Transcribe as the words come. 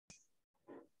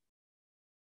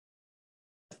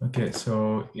Okay,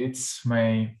 so it's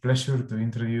my pleasure to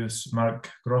introduce Mark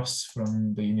Gross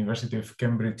from the University of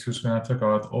Cambridge, who's going to talk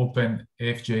about Open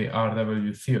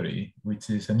FJRW theory, which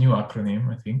is a new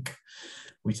acronym, I think,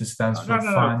 which stands for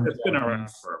Fun. It's been around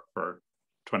for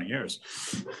 20 years.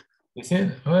 Is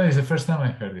it? Well, it's the first time I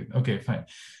heard it. Okay, fine.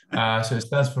 So it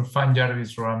stands for Fun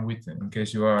Jarvis Ram Witten, in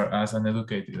case you are as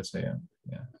uneducated as I am.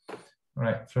 Yeah. All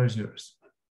right, floor is yours.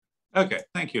 Okay,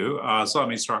 thank you. So let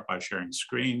me start by sharing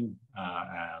screen,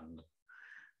 and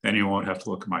then you won't have to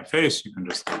look at my face. You can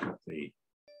just look at the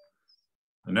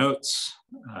notes.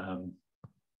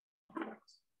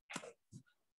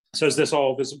 So is this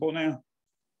all visible now?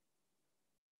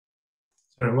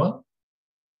 Sorry, what?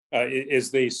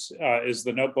 Is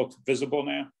the notebook visible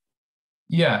now?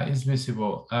 Yeah, it's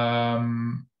visible.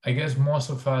 I guess most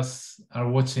of us are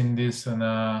watching this on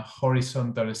a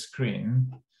horizontal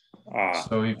screen.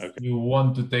 So if you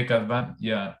want to take advantage,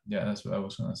 yeah, that's what I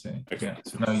was gonna say. Okay. Yeah,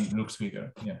 so now it looks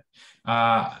bigger. Yeah.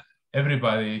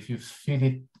 Everybody, if you feel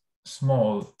it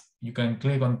small, you can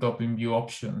click on top in view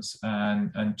options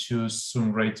and choose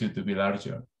zoom ratio to be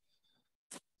larger.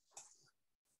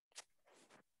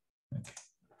 Okay.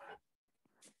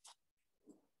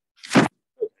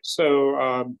 So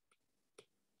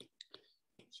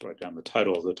write down the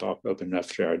title of the talk, Open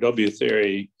FJRW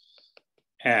Theory.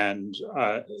 And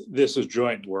this is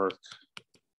joint work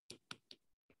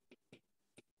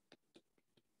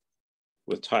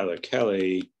with Tyler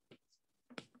Kelly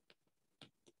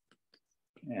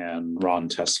and Ron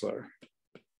Tesler.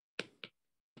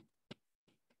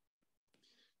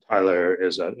 Tyler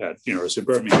is at University of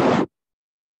Birmingham.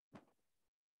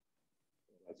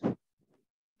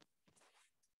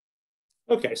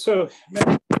 Okay, so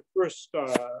first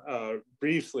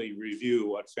briefly review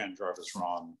what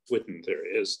Fan-Jarvis-Ron Witten theory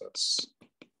is. That's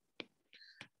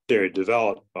theory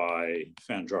developed by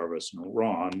Fan-Jarvis and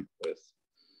Ron with,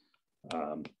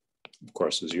 of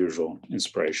course, as usual,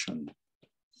 inspiration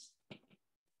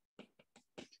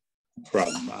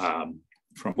from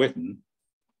Witten.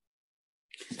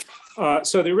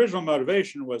 So the original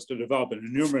motivation was to develop an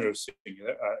enumerative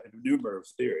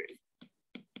theory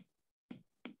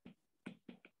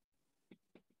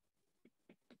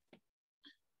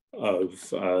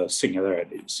of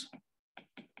singularities,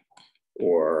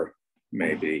 or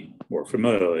maybe more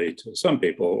familiarly to some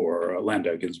people, or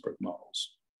Landau-Ginzburg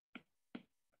models.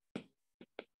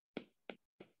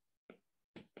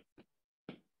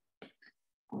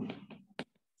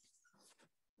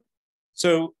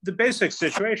 So the basic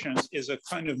situation is a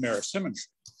kind of mirror symmetry.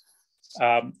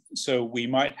 So we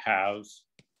might have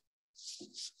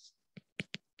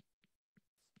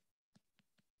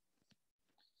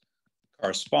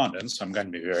correspondence. I'm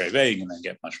going to be very vague and then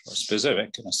get much more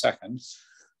specific in a second.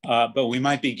 But we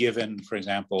might be given, for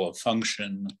example, a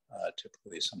function,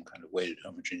 typically some kind of weighted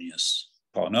homogeneous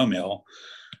polynomial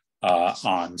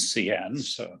on Cn,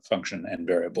 so function n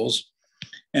variables,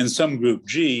 and some group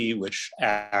G, which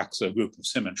acts a group of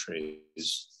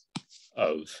symmetries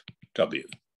of W.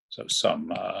 So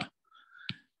some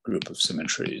group of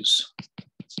symmetries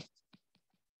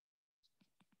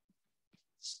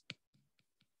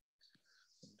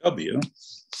W,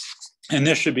 and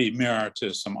this should be mirror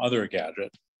to some other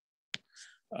gadget,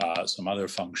 some other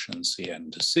function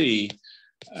Cn to C,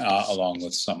 along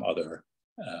with some other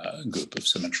group of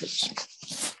symmetries.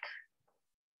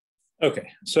 Okay,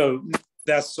 so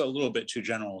that's a little bit too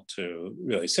general to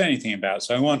really say anything about.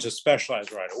 So I want to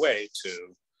specialize right away to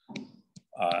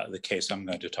the case I'm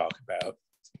going to talk about,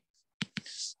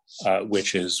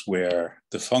 which is where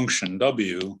the function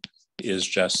W is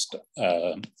just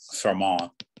a Fermat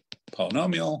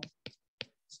polynomial,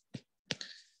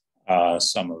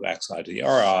 sum of xi to the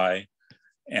ri,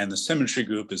 and the symmetry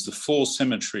group is the full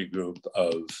symmetry group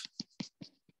of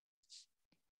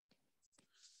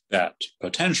that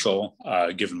potential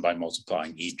given by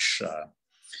multiplying each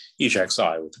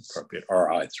xi with appropriate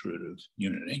ri through to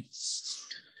unity.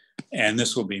 And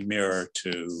this will be mirror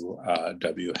to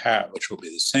W hat, which will be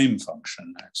the same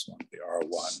function, x1 to the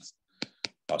r1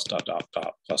 plus dot dot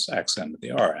dot plus xn to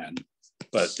the rn,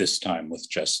 but this time with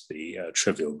just the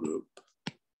trivial group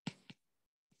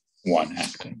 1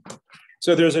 acting.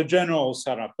 So there's a general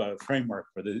setup framework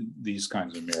for these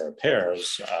kinds of mirror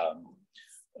pairs,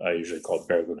 usually called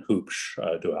Berglund-Hoops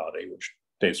duality, which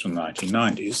dates from the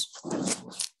 1990s.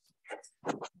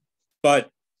 But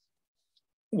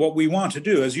what we want to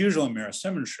do, as usual in mirror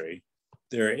symmetry,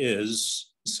 there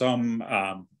is some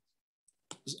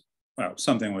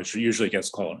something which usually gets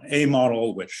called an A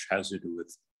model, which has to do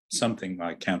with something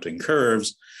like counting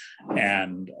curves,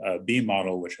 and a B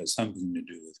model, which has something to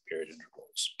do with period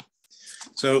intervals.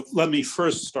 So let me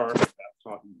first start by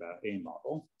talking about A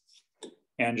model.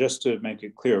 And just to make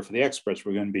it clear for the experts,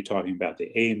 we're going to be talking about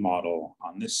the A model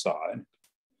on this side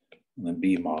and the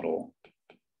B model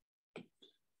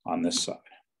on this side.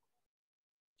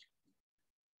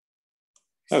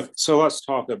 Okay, so let's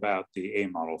talk about the A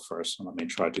model first, and let me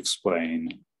try to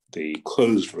explain the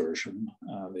closed version,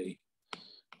 the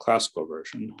classical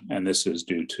version, and this is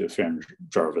due to Fearon,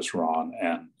 Jarvis, Rahn,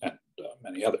 and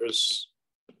many others.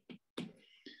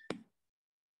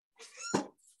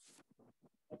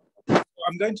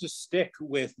 I'm going to stick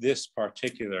with this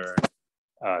particular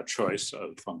choice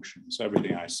of functions.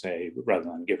 Everything I say, rather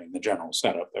than giving the general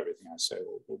setup, everything I say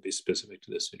will be specific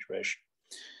to this situation.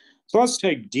 So let's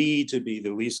take D to be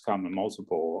the least common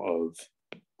multiple of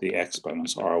the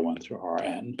exponents R1 through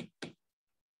Rn.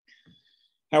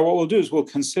 Now what we'll do is we'll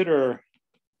consider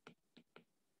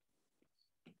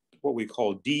what we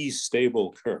call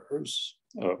D-stable curves,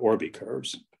 Orby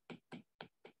curves.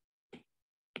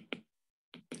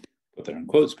 Put that in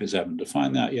quotes because I haven't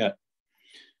defined that yet,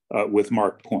 with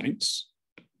marked points.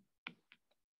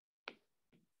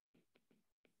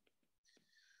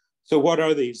 So what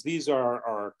are these? These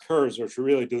are curves which are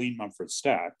really Deligne-Mumford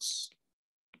stacks.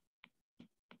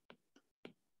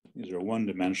 These are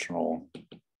one-dimensional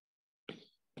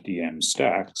DM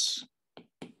stacks.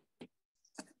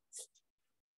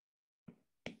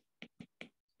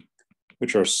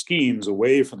 Which are schemes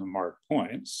away from the marked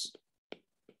points.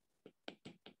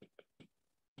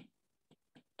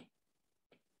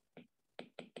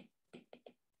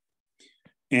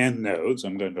 And nodes.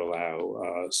 I'm going to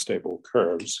allow stable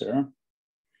curves here.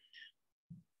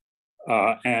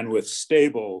 And with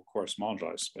stable coarse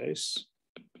moduli space.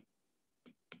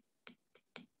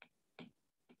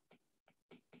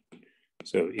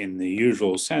 So in the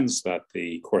usual sense that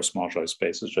the coarse moduli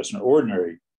space is just an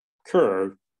ordinary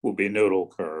curve, will be a nodal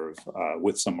curve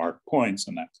with some marked points,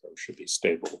 and that curve should be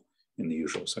stable in the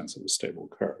usual sense of a stable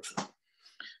curve.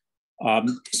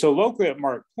 So locally at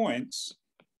marked points,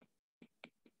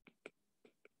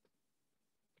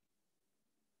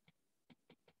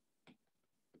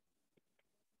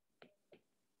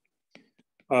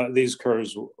 these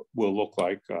curves will look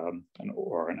like an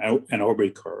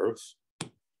Orby curve.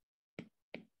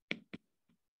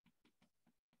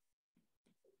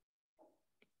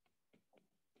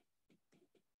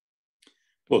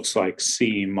 Looks like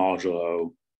C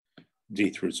modulo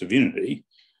d roots of unity,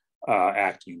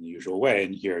 acting in the usual way.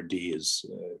 And here D is,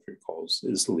 if you recall,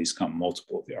 is the least common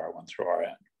multiple of the R1 through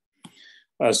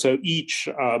Rn. So each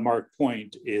marked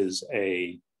point is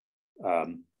a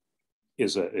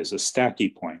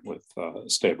stacky point with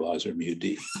stabilizer mu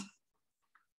D.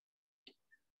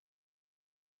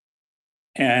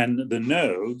 And the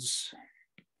nodes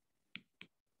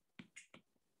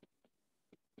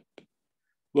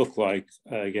look like,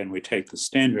 again, we take the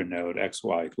standard node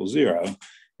xy equals 0,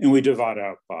 and we divide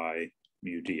out by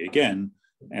mu D again,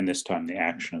 and this time the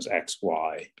action is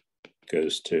xy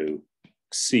goes to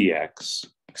cx,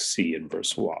 c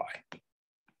inverse y,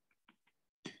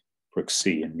 for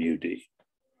c and mu D.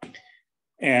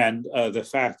 And the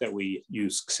fact that we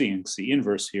use c and c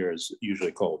inverse here is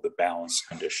usually called the balance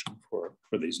condition for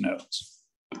these nodes.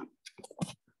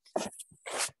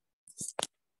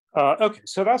 Okay,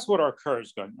 so that's what our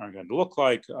curves are going to look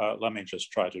like. Let me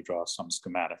just try to draw some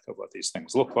schematic of what these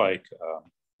things look like.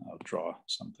 I'll draw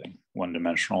something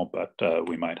one-dimensional, but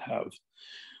we might have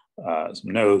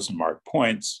some nodes and marked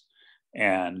points.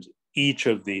 And each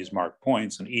of these marked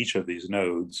points and each of these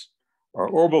nodes are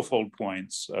orbifold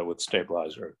points with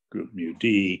stabilizer group mu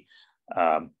D.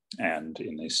 And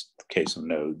in this case of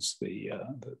nodes,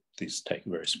 these take a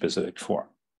very specific form.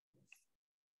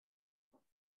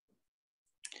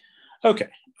 Okay,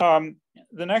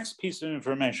 the next piece of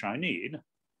information I need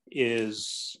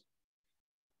is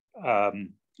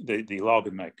the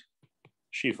logarithmic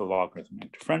sheaf of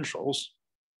logarithmic differentials.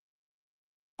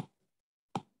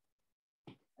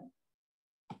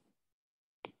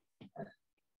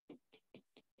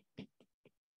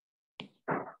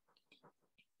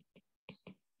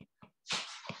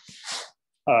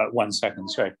 One second,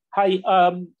 sorry. Hi,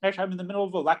 actually, I'm in the middle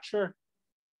of a lecture.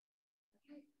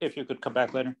 If you could come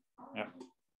back later. Yeah.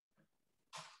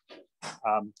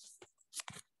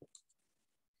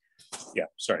 Yeah,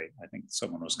 sorry. I think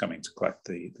someone was coming to collect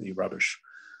the rubbish.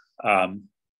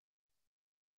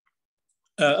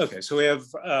 Okay, so we have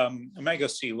omega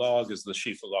c log is the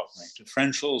sheaf of logarithmic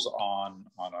differentials on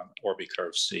an Orby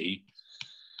curve C.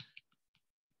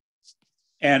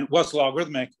 And what's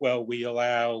logarithmic? Well, we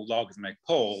allow logarithmic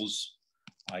poles,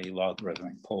 i.e.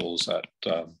 logarithmic poles at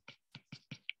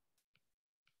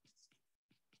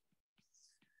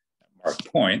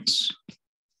marked points.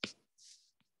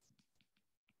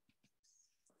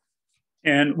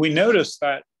 And we notice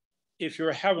that if you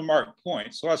have a marked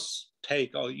point, so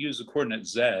I'll use the coordinate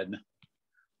Z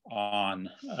on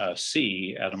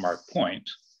C at a marked point.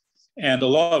 And the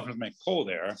law of rhythmic pole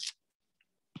there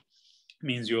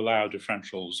means you allow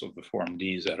differentials of the form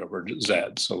dz over z.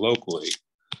 So locally,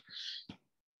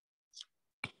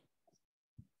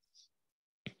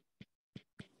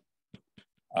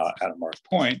 at a marked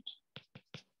point,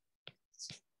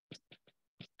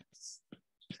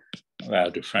 allow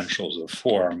differentials of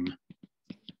form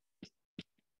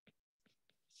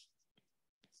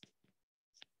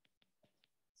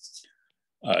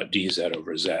dz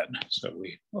over z. So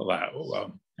we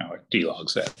allow d log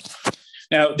z.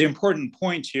 Now, the important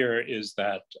point here is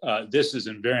that this is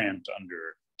invariant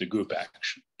under the group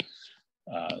action.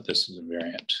 This is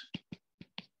invariant.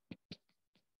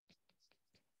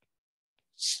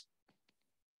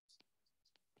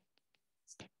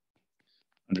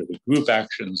 Under the group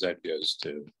action, Z goes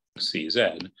to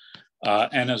CZ.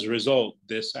 And as a result,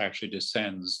 this actually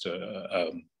descends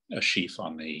to a sheaf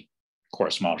on the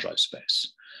coarse moduli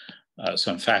space.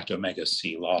 So in fact, omega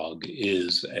C log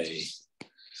is a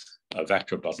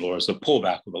vector bundle, or is a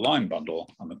pullback of a line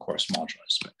bundle on the coarse moduli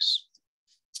space.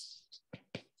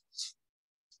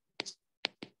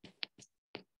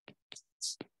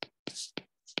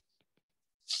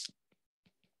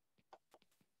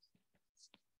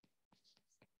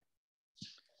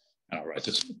 And I'll write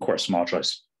this coarse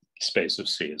moduli space of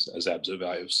C as absolute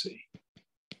value of C.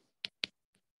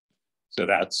 So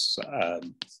that's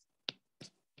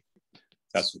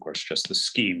of course just the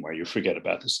scheme where you forget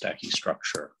about the stacky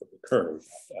structure of the curve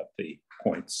at the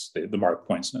points, the marked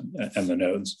points and the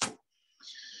nodes.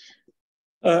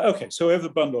 Okay, so we have the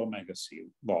bundle omega C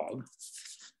log.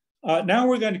 Now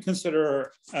we're going to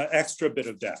consider extra bit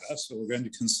of data. So we're going to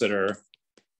consider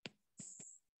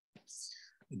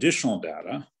additional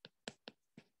data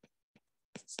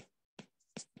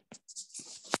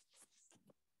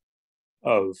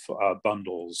of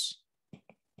bundles,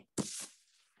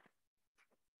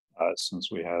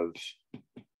 since we have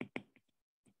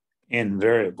n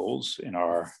variables in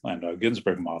our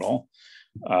Landau-Ginzburg model,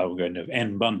 we're going to have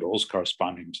n bundles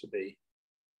corresponding to the,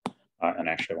 and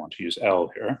actually I want to use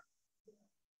L here.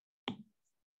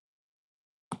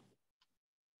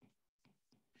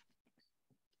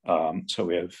 So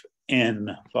we have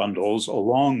n bundles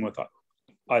along with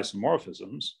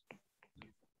isomorphisms.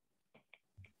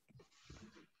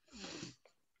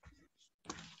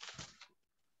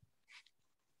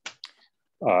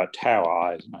 Tau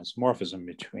I is an isomorphism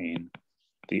between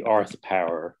the rth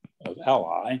power of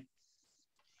Li.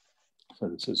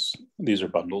 So these are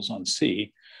bundles on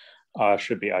C,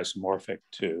 should be isomorphic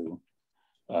to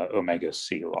omega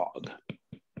C log.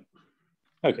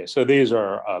 Okay, so these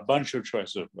are a bunch of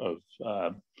choices of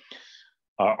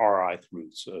Rith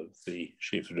roots of the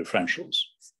sheaf of differentials.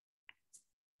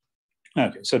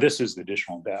 Okay, so this is the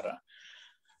additional data.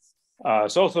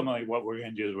 So ultimately what we're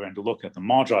going to do is we're going to look at the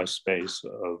moduli space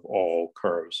of all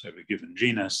curves of a given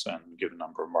genus and a given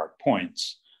number of marked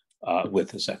points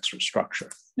with this extra structure.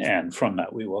 And from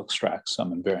that, we will extract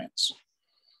some invariance.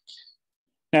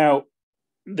 Now,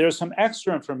 there's some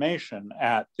extra information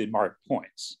at the marked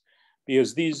points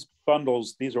because these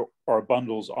bundles, these are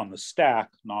bundles on the stack,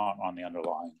 not on the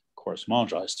underlying coarse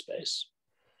moduli space.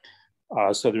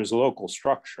 So there's a local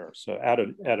structure. So at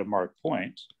a marked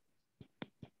point,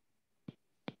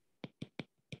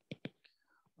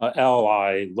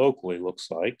 Li locally looks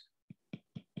like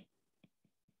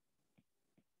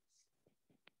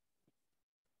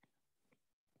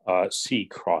C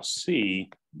cross C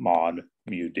mod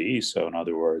mu D. So in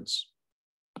other words,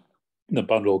 the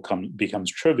bundle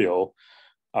becomes trivial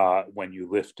when you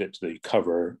lift it to the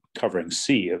covering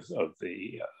C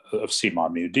of C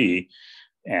mod mu D.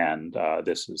 And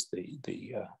this is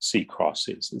the C cross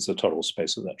C. It's the total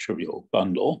space of that trivial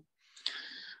bundle.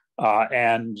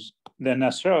 And then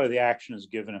necessarily the action is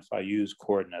given if I use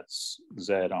coordinates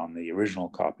Z on the original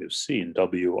copy of C and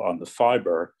W on the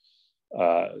fiber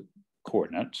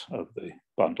coordinate of the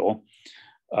bundle.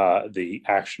 The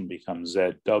action becomes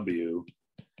ZW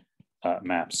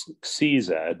maps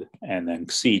CZ and then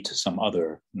C to some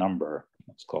other number,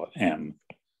 let's call it M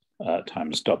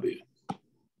times W.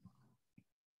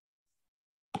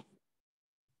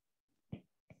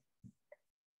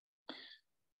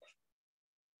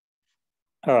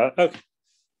 Okay.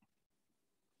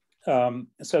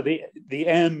 So the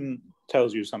M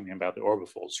tells you something about the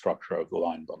orbifold structure of the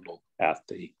line bundle at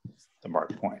the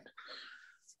marked point.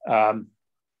 And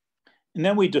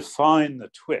then we define the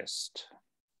twist,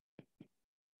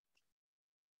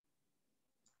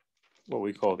 what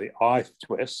we call the ith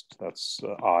twist. That's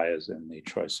I as in the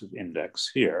choice of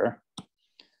index here.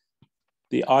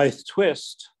 the ith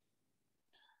twist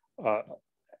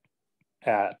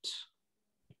at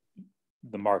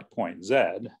the mark point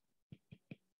Z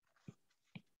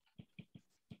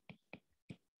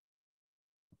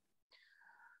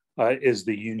is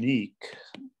the unique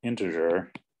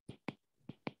integer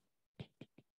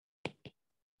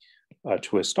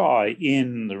twist I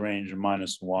in the range of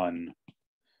 -1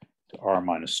 to r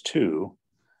minus 2,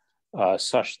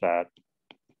 such that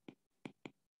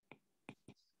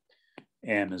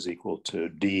n is equal to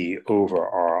d over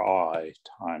ri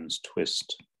times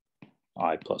twist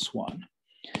I plus 1.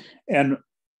 And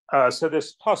so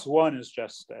this plus 1 is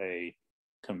just a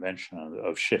convention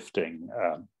of shifting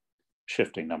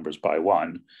numbers by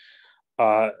 1.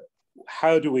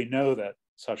 How do we know that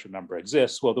such a number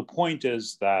exists? Well, the point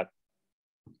is that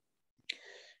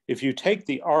if you take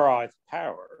the rith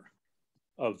power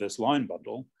of this line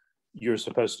bundle, you're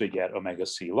supposed to get omega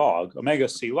c log. Omega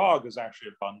c log is actually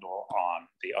a bundle on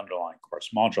the underlying coarse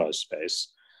moduli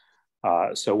space.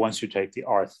 So once you take the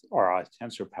rith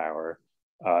tensor power,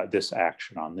 this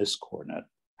action on this coordinate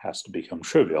has to become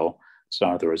trivial. So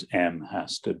in other words, m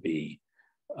has to be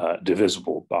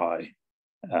divisible by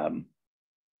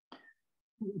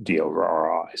d over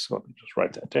ri. So let me just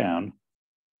write that down.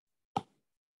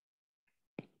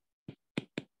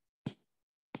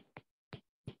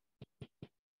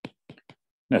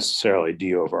 Necessarily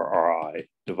d over ri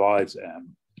divides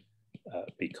m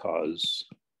because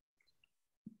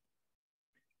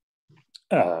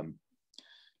Li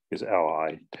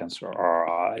tensor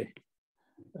ri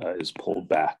is pulled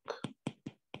back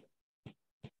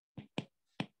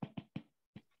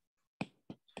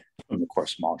from the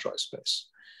coarse moduli space.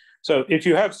 So if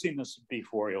you have seen this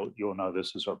before, you'll know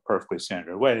this is a perfectly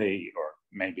standard way, or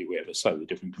maybe we have a slightly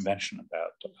different convention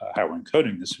about how we're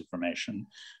encoding this information,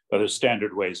 but there's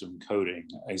standard ways of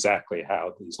encoding exactly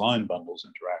how these line bundles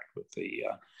interact with the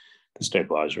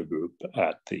stabilizer group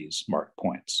at these marked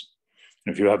points.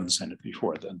 And if you haven't seen it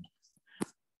before, then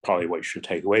probably what you should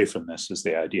take away from this is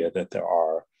the idea that there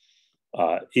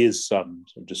is some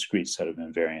sort of discrete set of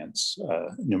invariants,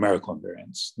 numerical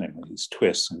invariants, namely these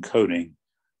twists, encoding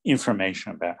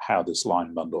information about how this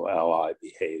line bundle Li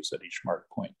behaves at each marked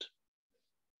point.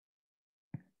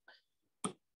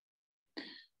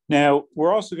 Now,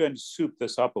 we're also going to soup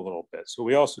this up a little bit. So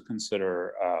we also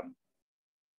consider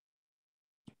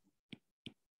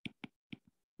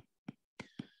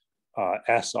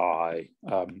SI.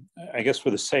 I guess for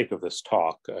the sake of this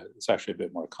talk, it's actually a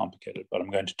bit more complicated, but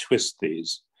I'm going to twist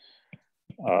these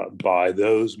by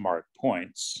those marked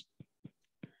points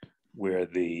where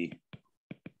the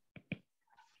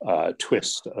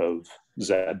twist of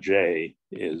Zj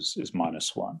is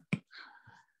 -1.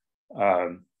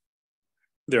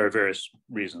 There are various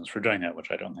reasons for doing that,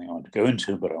 which I don't think I want to go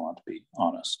into, but I want to be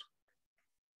honest.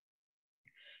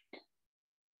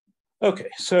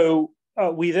 Okay, so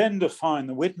we then define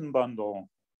the Witten bundle.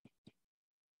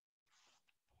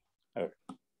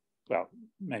 Well,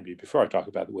 maybe before I talk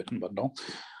about the Witten bundle,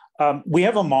 we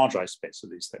have a moduli space of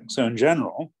these things. So in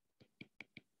general,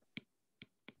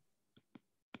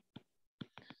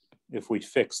 if we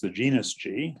fix the genus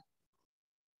G,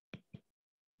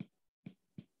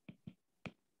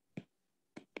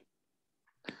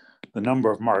 the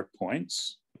number of marked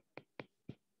points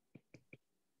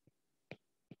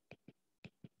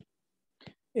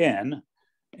n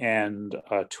and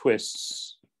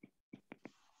twists,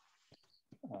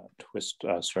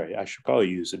 sorry, I should probably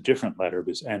use a different letter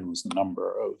because n was the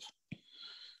number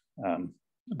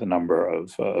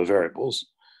of variables.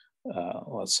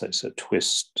 Let's say so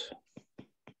twist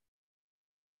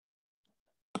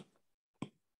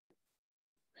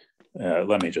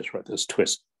let me just write this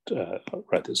twist,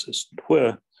 write this as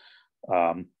twi,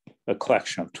 a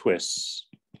collection of twists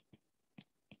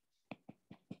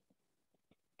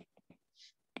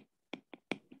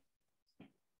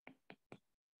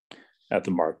at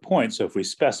the marked point. So if we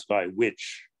specify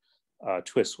which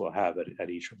twists we'll have at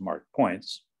each of marked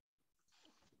points,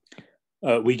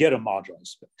 we get a moduli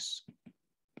space.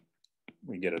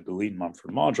 We get a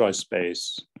Deligne-Mumford moduli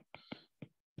space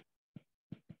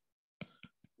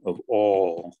of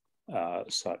all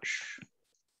such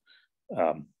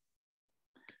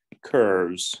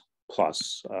curves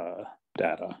plus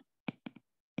data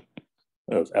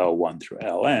of L1 through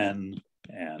Ln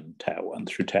and tau 1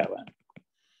 through tau n.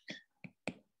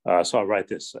 So I'll write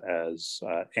this as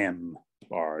M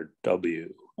bar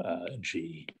W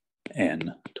G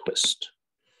N twist.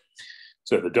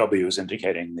 So the W is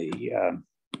indicating the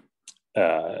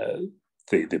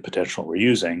potential we're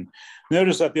using.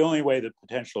 Notice that the only way the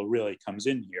potential really comes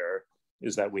in here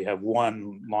is that we have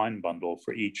one line bundle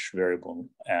for each variable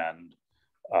and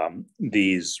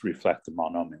these reflect the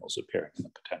monomials appearing in the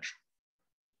potential.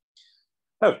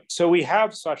 Okay, so we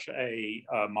have such a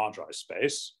moduli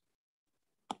space.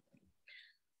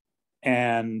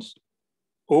 And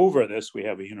over this, we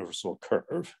have a universal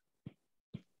curve.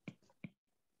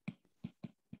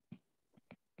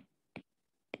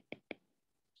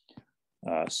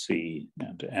 C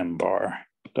and M bar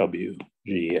W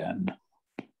G N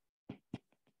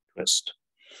twist.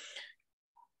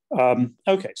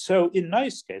 Okay, so in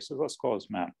nice cases, let's call this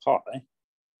map pi.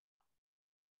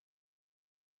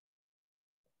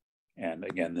 And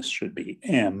again, this should be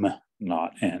M,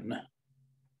 not N.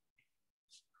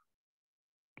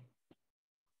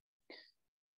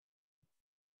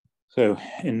 So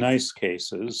in nice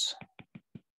cases,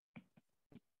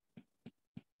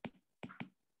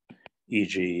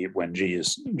 e.g. when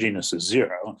genus is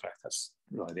 0, in fact, that's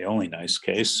really the only nice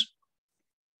case,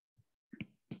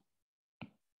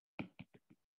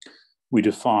 we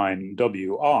define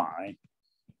Wi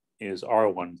is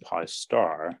R1 pi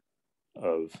star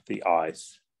of the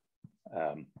ith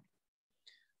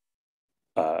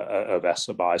of S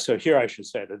sub I. So here I should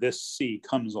say that this C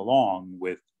comes along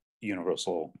with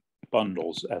universal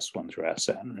bundles S1 through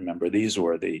Sn. Remember, these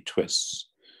were the twists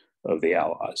of the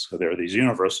allies. So there are these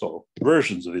universal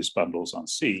versions of these bundles on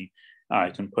C I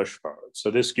can push forward.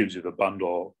 So this gives you the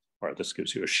bundle, or this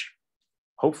gives you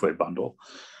hopefully a bundle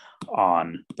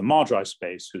on the moduli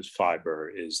space whose fiber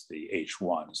is the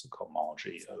H1, is the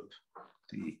cohomology of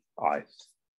the ith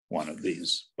one of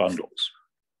these bundles.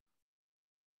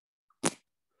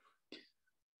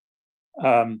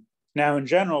 Now, in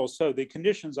general, so the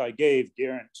conditions I gave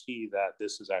guarantee that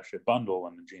this is actually a bundle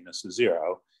when the genus is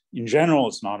 0. In general,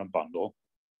 it's not a bundle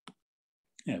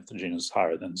if the genus is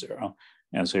higher than 0.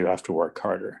 And so you have to work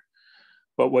harder.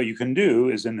 But what you can do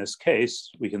is, in this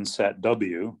case, we can set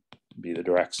W to be the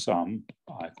direct sum,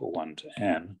 I equal 1 to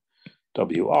N,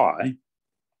 Wi,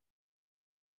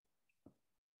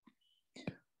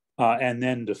 and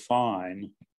then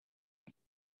define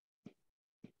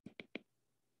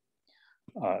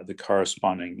the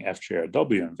corresponding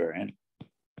FJRW invariant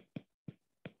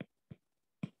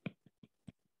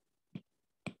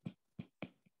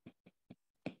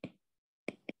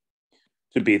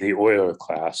to be the Euler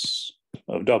class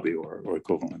of W, or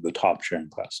equivalently the top sharing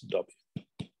class of W.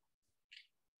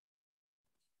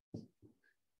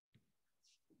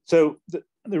 So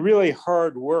the really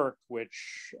hard work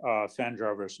which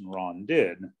Fanjarvis and Ron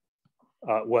did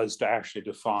was to actually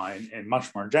define, and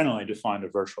much more generally define, a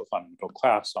virtual fundamental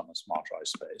class on this moduli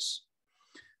space,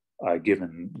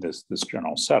 given this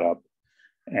general setup,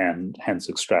 and hence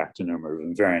extract a number of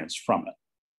invariants from it.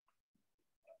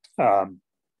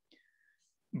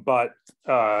 But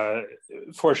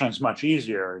fortunately, it's much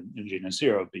easier in genus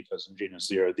 0, because in genus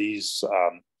 0, these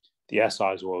the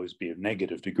SIs will always be of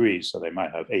negative degrees, so they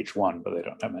might have H1, but they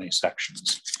don't have many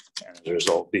sections. And as a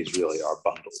result, these really are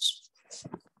bundles.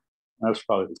 That's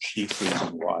probably the chief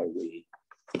reason why we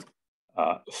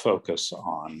focus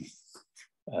on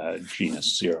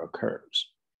genus 0 curves.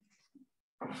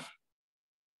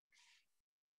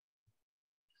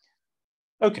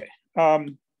 Okay,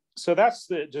 so that's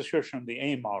the description of the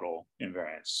A model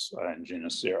invariance in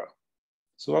genus 0.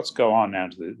 So let's go on now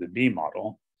to the B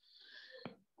model.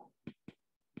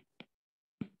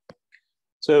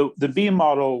 So the B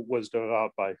model was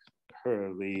developed by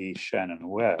Hurley, Shen, and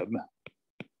Webb,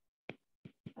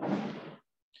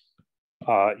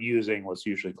 using what's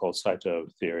usually called Saito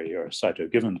theory, or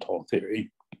Saito-Giventhal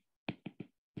theory.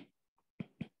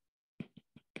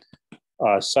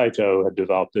 Saito had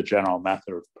developed a general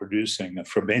method of producing a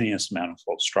Frobenius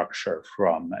manifold structure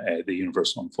from the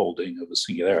universal unfolding of a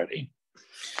singularity.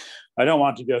 I don't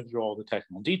want to go through all the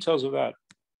technical details of that,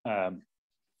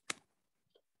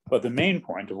 but the main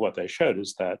point of what they showed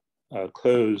is that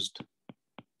closed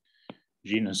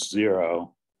genus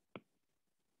 0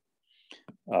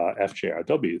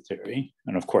 FJRW theory,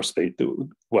 and of course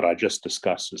what I just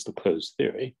discussed is the closed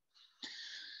theory,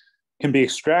 can be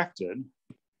extracted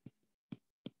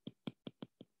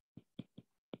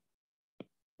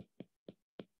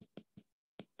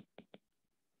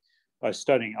by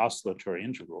studying oscillatory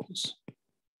integrals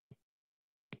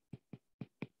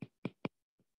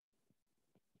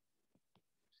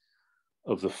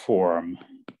of the form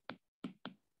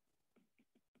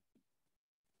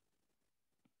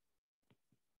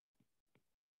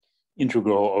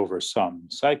integral over some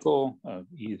cycle of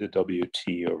e to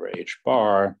WT over H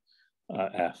bar,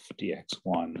 F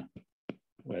dx1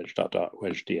 wedge dot dot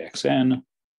wedge dxn.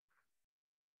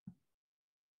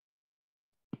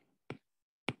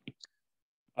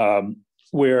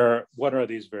 Where, what are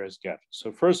these various gadgets?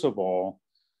 So first of all,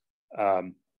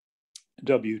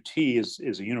 WT is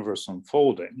a universal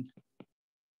unfolding.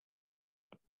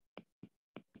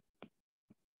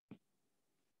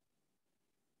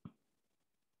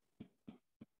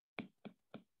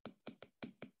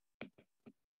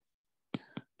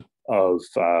 Of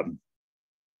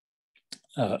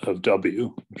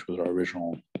W, which was our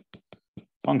original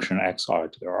function xi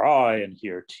to the ri, and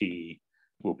here T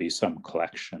will be some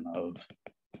collection of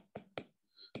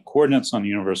coordinates on the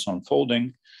universal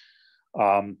unfolding.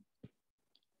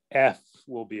 F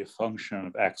will be a function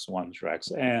of x1 through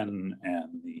xn,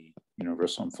 and the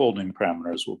universal unfolding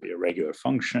parameters will be a regular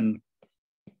function.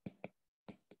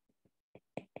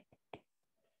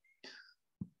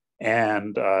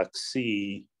 And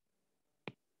C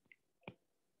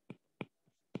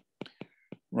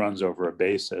runs over a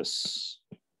basis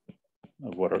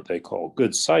of what are they call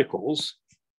good cycles.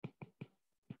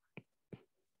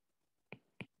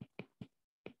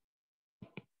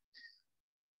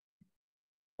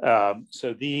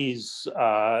 So these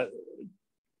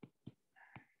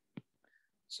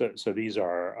these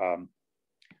are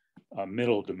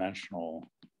middle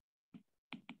dimensional,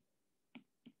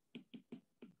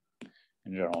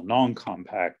 in general,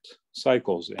 non-compact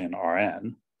cycles in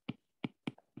Rn.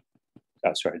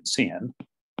 That's right, in Cn.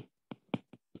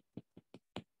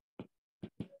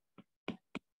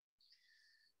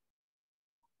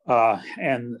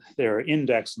 And they're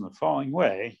indexed in the following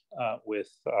way with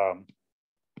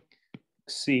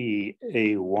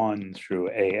CA1 through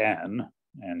AN,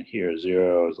 and here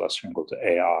 0 is less than or equal to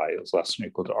AI is less than or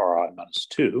equal to RI minus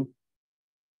 2,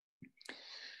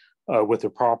 with the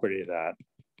property that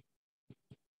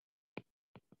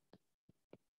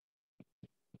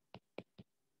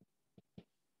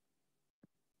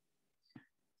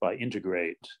if I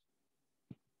integrate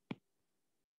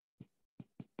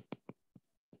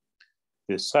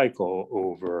this cycle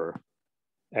over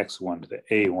x1 to the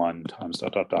a1 times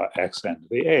dot dot dot xn to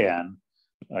the an,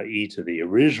 e to the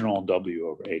original w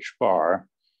over h bar,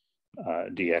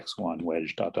 dx1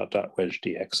 wedge dot dot dot wedge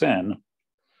dxn,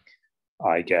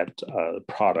 I get the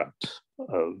product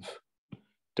of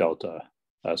delta,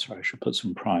 sorry, I should put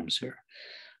some primes here,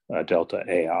 delta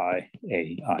ai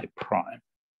prime,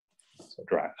 so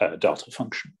delta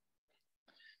function.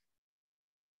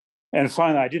 And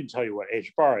finally, I didn't tell you what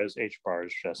h bar is. H bar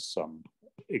is just some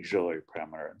auxiliary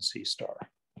parameter in C star.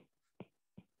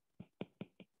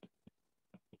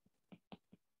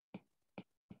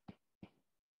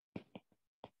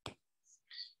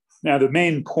 Now, the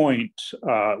main point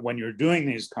when you're doing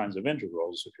these kinds of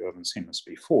integrals, if you haven't seen this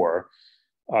before,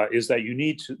 is that you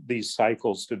need these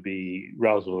cycles to be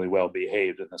relatively well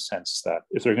behaved in the sense that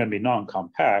if they're going to be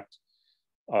non-compact,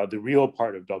 the real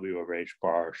part of W over H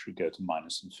bar should go to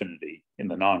minus infinity in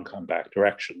the non-compact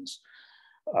directions,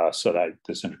 so that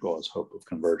this integral has hope of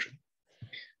conversion.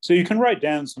 So you can write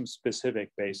down some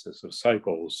specific basis of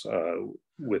cycles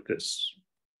with this,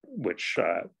 which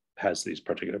has these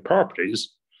particular properties.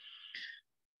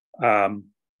 And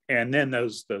then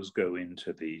those go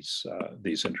into these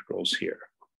integrals here.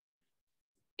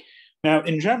 Now,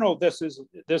 in general, this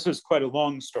is quite a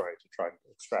long story to try to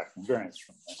extract invariance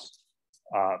from this,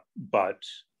 but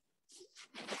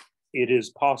it is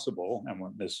possible, and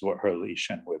this is what Hurley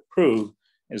Shen would prove,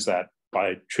 is that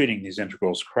by treating these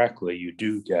integrals correctly, you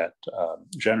do get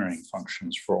generating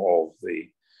functions for all of the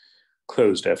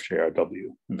closed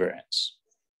FJRW invariants.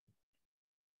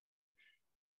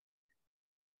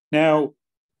 Now,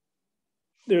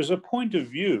 there's a point of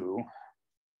view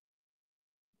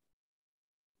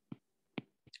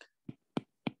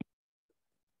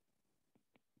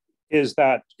is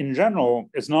that in general,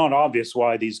 it's not obvious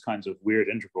why these kinds of weird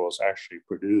integrals actually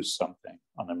produce something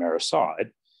on the mirror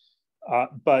side,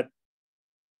 but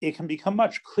it can become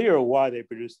much clearer why they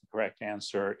produce the correct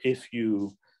answer if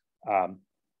you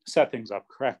set things up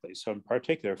correctly. So in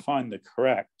particular, find the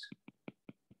correct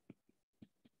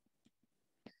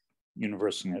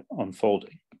universal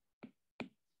unfolding.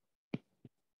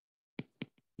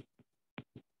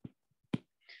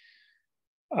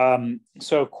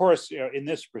 So of course, in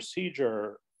this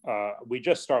procedure, we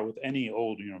just start with any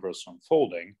old universal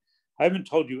unfolding. I haven't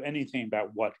told you anything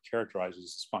about what characterizes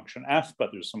this function f, but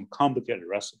there's some complicated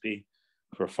recipe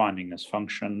for finding this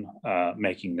function,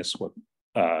 making this what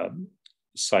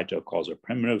Saito calls a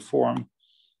primitive form.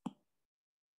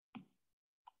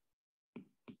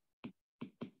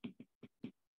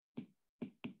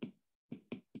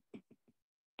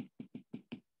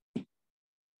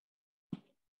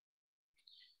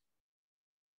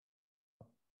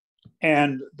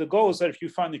 And the goal is that if you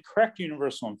find the correct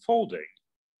universal unfolding,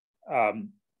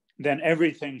 then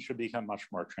everything should become much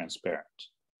more transparent.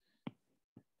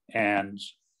 And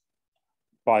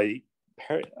by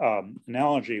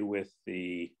analogy with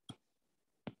the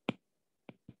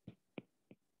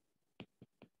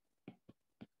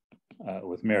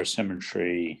with mirror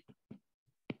symmetry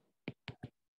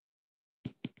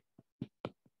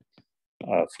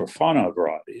for phono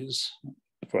varieties,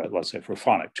 let's say for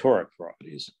phonic toric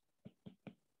varieties.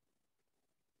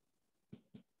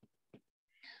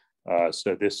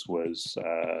 So this was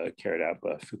carried out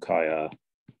by Fukaya,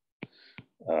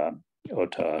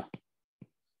 Ota,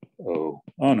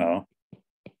 Ono.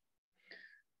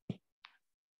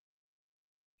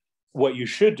 What you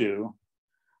should do,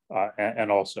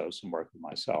 and also some work with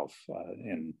myself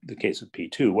in the case of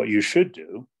P2, what you should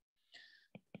do,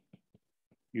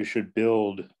 you should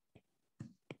build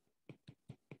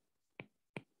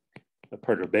a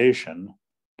perturbation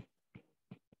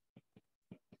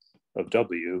of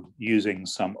W using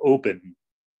some open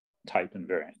type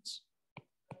invariance.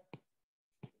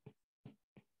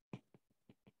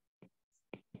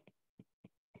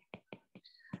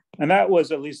 And that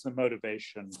was at least the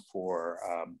motivation for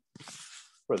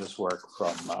this work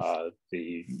from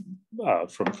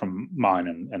from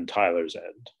mine and Tyler's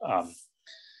end.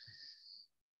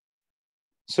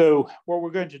 So what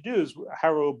we're going to do is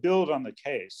how we'll build on the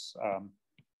case.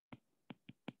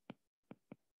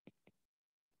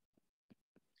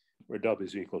 Where W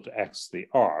is equal to X the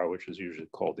R, which is usually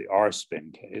called the R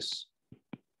spin case,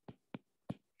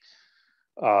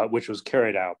 which was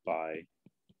carried out by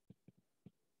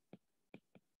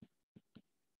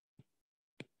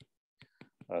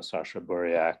Sasha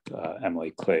Buryak,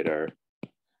 Emily Klater,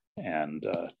 and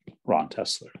Ron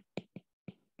Tesler.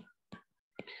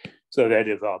 So they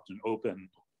developed an open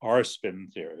R spin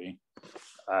theory.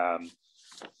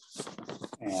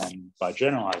 And by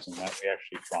generalizing that, we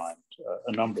actually find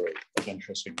a number of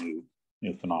interesting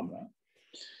new phenomena.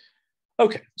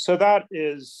 Okay, so that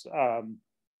is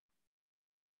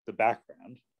the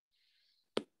background.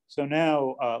 So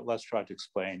now let's try to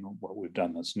explain what we've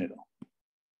done that's new.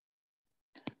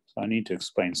 So I need to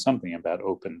explain something about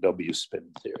open W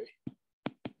spin theory.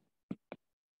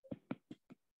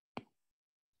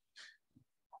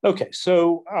 Okay,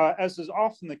 so as is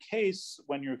often the case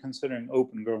when you're considering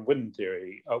open Gromov-Witten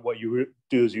theory, what you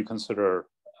do is you consider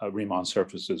Riemann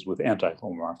surfaces with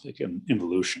anti-homomorphic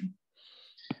involution.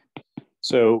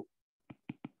 So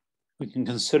we can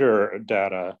consider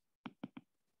data,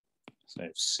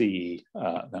 say C,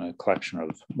 then a collection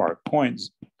of marked points,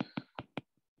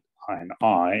 I and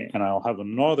I, and I'll have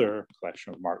another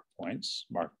collection of marked points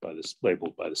marked by this,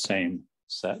 labeled by the same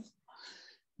set.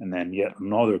 And then yet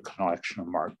another collection of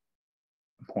marked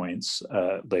points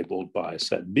labeled by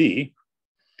set B.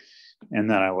 And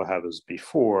then I will have as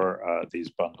before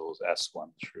these bundles S1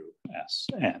 through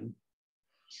Sn.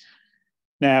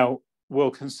 Now, we'll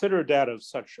consider data of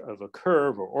such of a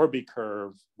curve or Orbi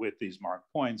curve with these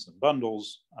marked points and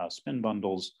bundles, spin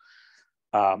bundles,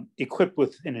 equipped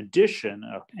with, in addition,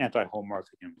 an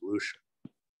anti-homomorphic involution.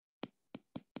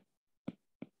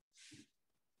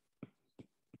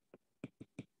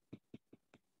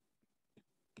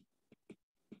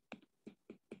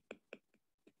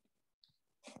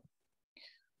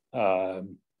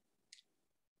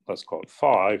 Let's call it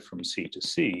phi from C to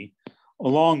C,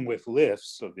 along with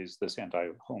lifts of this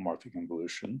anti-homomorphic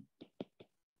involution,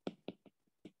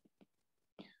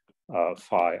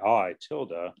 phi I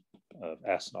tilde of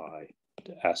Si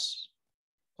to Si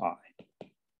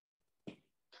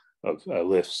of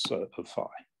lifts of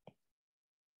phi.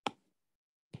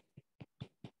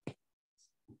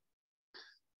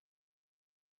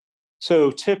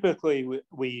 So typically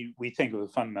we think of a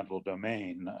fundamental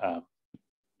domain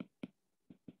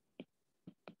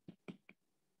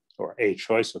or a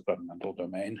choice of fundamental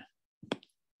domain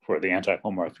for the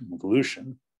anti-homomorphic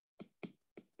involution.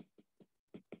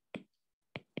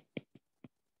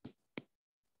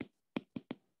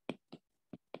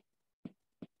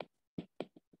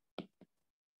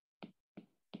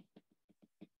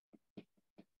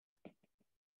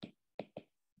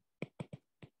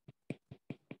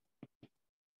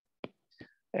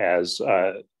 As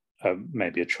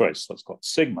maybe a choice, let's call it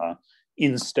sigma,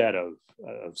 instead of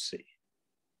C.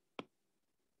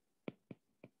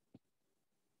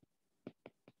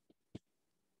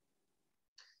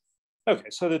 Okay,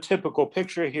 so the typical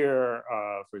picture here,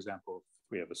 for example,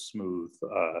 we have a smooth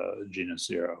genus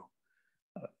 0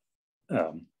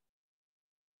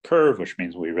 curve, which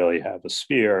means we really have a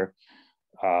sphere.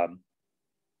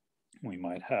 We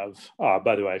might have,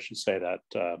 by the way, I should say that,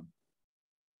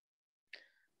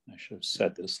 I should have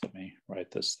said this, let me write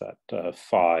this, that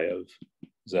phi of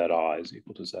Zi is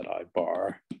equal to Zi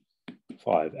bar,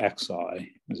 phi of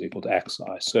Xi is equal to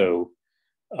Xi. So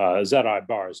Zi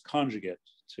bar is conjugate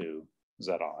to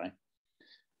Zi.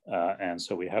 And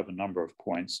so we have a number of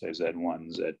points, say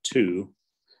Z1, Z2.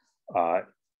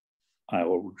 I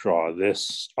will draw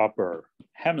this upper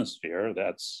hemisphere,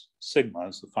 that's sigma,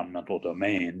 is the fundamental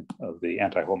domain of the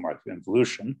anti-holomorphic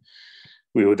involution.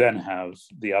 We would then have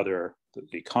the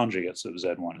conjugates of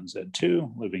Z1 and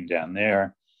Z2 living down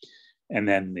there, and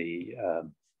then the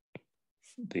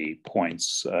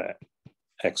points X1,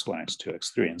 X2,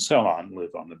 X3, and so on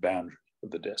live on the boundary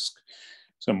of the disk.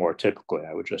 So more typically,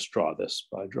 I would just draw this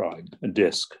by drawing a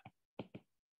disk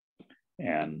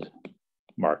and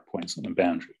mark points on the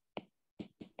boundary.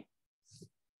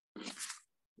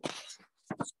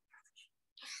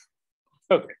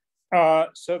 Okay,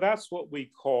 so that's what we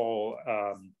call,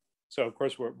 so of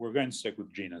course we're going to stick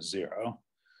with genus 0.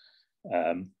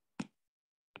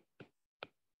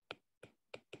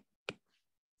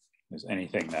 Is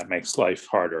anything that makes life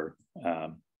harder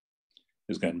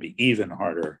is going to be even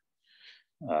harder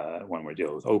when we're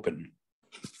dealing with open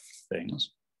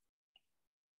things.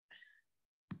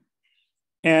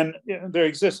 And there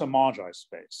exists a Magi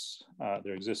space.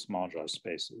 There exists Magi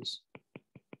spaces.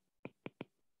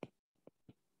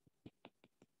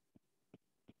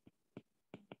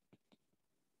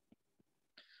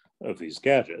 Of these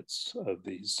gadgets, of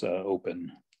these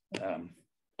open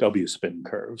W-spin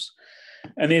curves.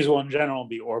 And these will in general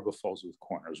be orbifolds with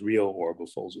corners, real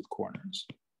orbifolds with corners.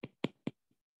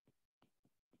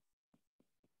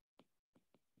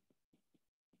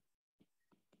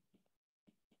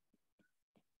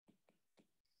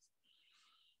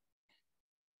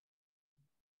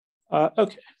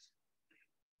 Okay.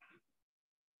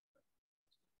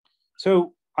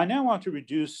 So I now want to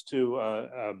reduce to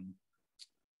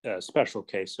a special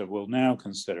case that we'll now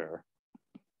consider,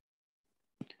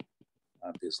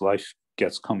 because life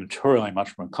gets combinatorially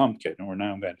much more complicated, and we're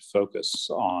now going to focus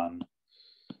on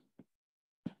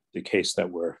the case that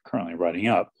we're currently writing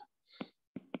up.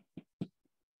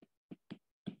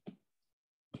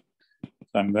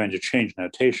 I'm going to change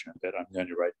notation a bit. I'm going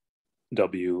to write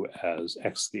W as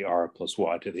X to the R plus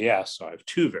Y to the S. So I have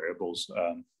two variables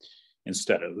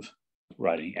instead of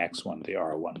writing X1 to the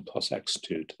R1 plus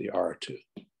X2 to the R2.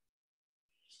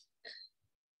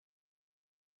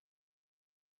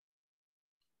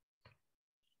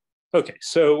 Okay,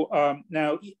 so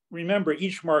now remember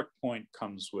each mark point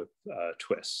comes with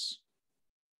twists.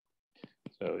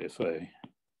 So if a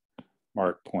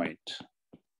mark point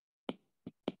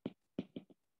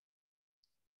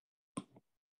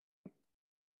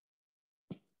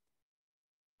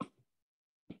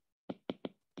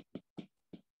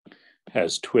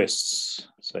has twists,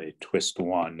 say twist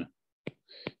 1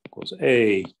 equals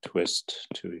A, twist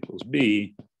 2 equals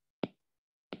B,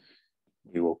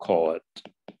 we will call it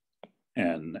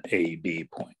an AB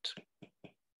point.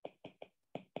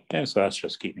 Okay, so that's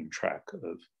just keeping track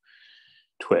of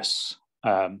twists.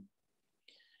 And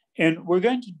we're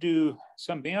going to do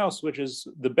something else, which is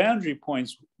the boundary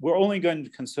points. We're only going to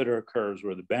consider curves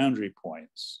where the boundary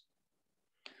points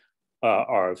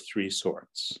are of three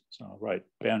sorts. So I'll write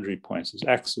boundary points as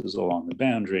x's along the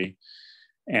boundary,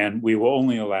 and we will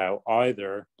only allow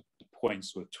either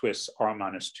points with twists r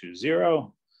minus 2,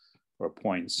 0, or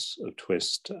points of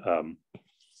twist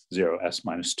 0, s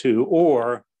minus 2,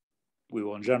 or we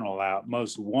will in general allow at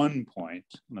most one point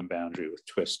on the boundary with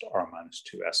twist r minus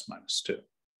 2, s minus 2.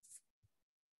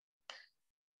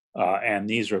 And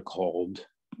these are called,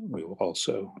 we will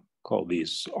also call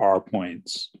these r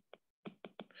points,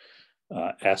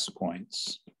 s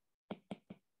points,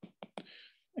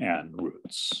 and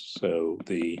roots. So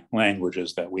the language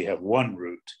is that we have one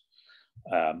root.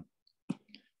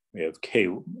 We have K,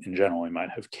 in general, we might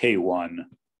have K1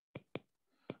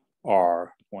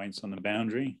 R points on the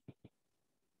boundary.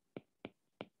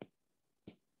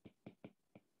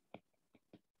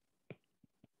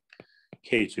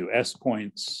 K2 S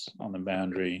points on the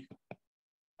boundary.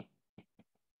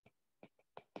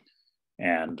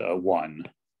 And 1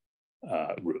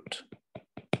 root.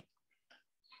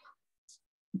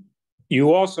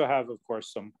 You also have, of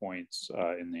course, some points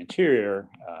in the interior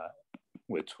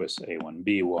with twists A1,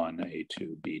 B1,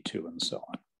 A2, B2, and so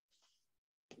on.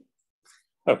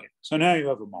 Okay, so now you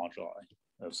have a moduli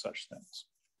of such things.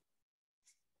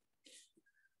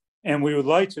 And we would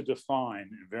like to define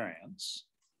invariance.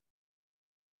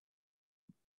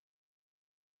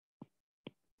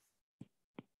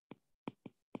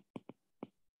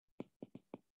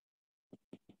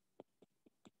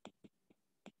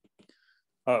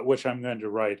 Which I'm going to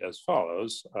write as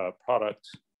follows, product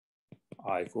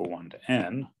I equal 1 to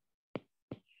n,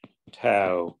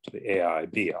 tau to the ai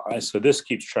bi. So this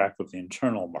keeps track of the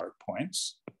internal mark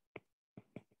points.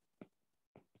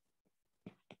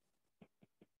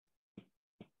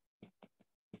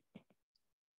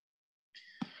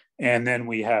 And then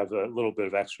we have a little bit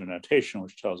of extra notation,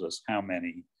 which tells us how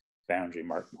many boundary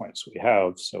mark points we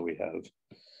have. So we have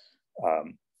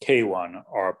K1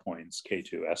 R points,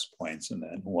 K2 S points, and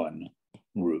then one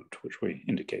root, which we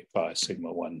indicate by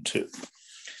sigma 1, 2.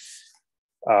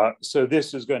 So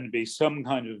this is going to be some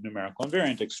kind of numerical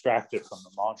invariant extracted from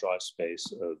the moduli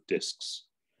space of disks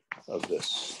of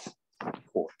this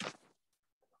form.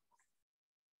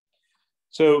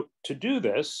 So to do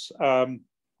this,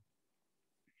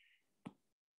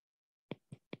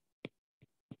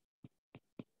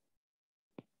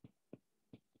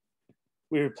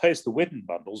 we replace the Witten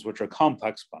bundles, which are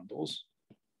complex bundles,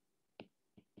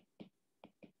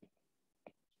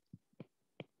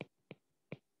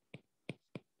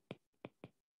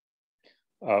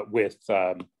 with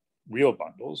real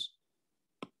bundles.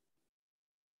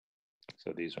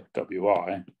 So these are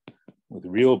Wi with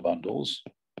real bundles.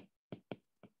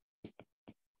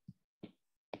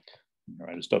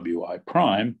 Right, is Wi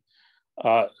prime,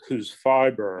 whose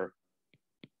fiber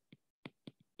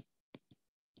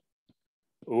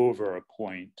over a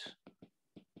point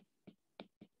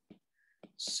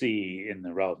C in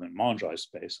the relevant moduli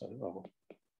space, I'll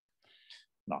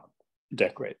not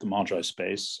decorate the moduli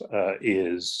space,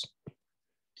 is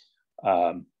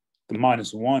the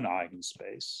 -1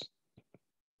 eigenspace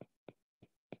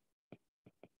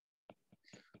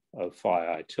of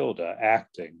phi I tilde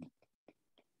acting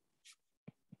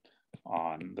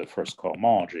on the first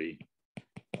cohomology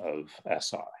of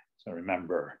SI. So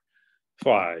remember,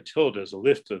 phi I tilde is a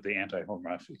lift of the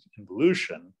anti-homomorphic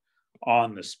involution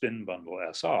on the spin bundle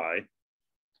SI.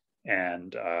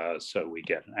 And so we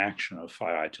get an action of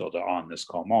phi I tilde on this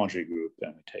cohomology group,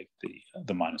 and we take the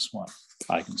 -1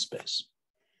 eigenspace.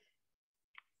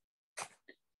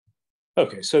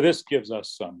 Okay, so this gives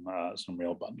us some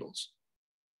real bundles.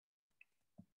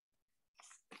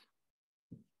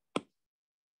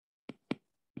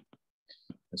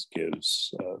 This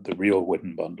gives the real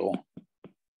Witten bundle.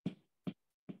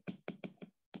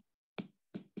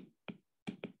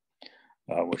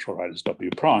 Which we'll write as W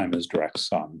prime as direct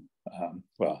sum.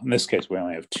 Well, in this case, we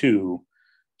only have two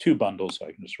bundles, so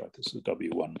I can just write this as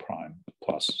W1 prime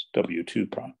plus W2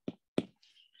 prime.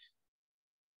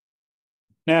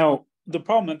 Now, the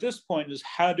problem at this point is,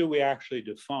 how do we actually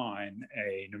define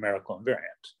a numerical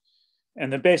invariant?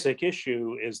 And the basic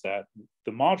issue is that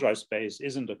the moduli space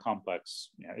isn't a complex,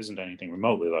 isn't anything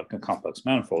remotely like a complex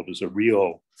manifold. It's a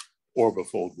real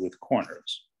orbifold with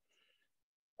corners.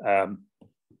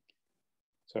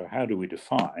 So how do we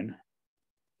define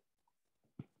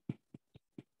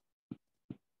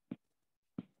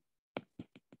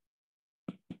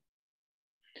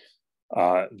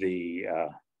the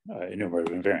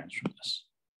enumerative invariance from this?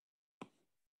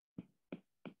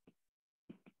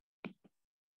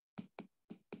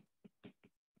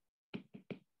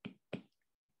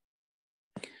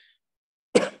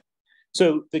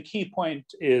 So the key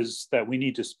point is that we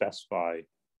need to specify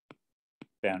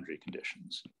boundary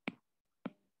conditions.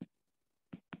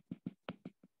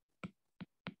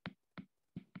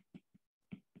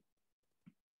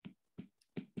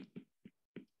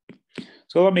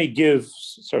 So let me give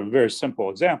sort of a very simple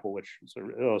example, which sort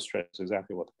of illustrates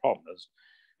exactly what the problem is.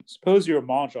 Suppose your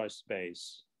moduli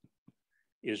space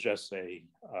is just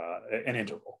an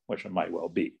interval, which it might well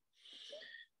be.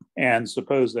 And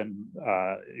suppose then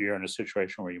you're in a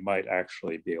situation where you might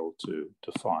actually be able to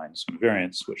define some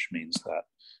variance, which means that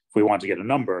if we want to get a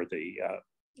number, the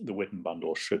Witten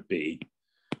bundle should be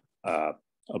a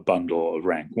bundle of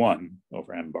rank 1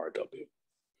 over n bar W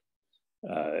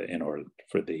in order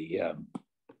for the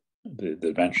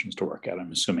dimensions to work out.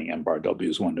 I'm assuming n bar W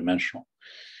is one-dimensional.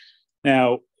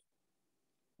 Now,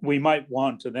 we might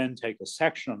want to then take a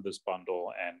section of this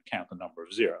bundle and count the number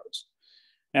of zeros.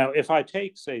 Now, if I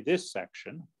take, say, this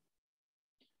section,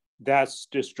 that's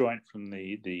disjoint from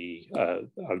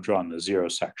I've drawn the zero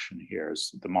section here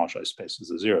as the moduli space is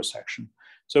the zero section.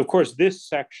 So of course, this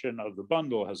section of the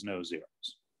bundle has no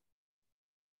zeros.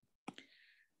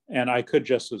 And I could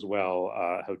just as well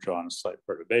have drawn a slight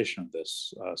perturbation of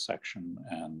this section,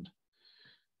 and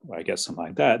I guess something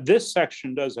like that. This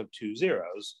section does have 2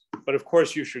 zeros, but of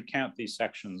course you should count these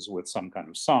sections with some kind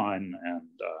of sign,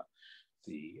 and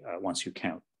once you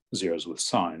count zeros with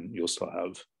sign, you'll still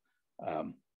have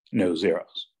no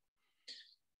zeros.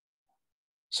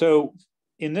 So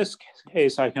in this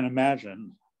case, I can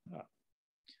imagine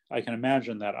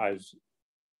that I've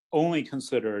only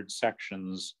considered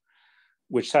sections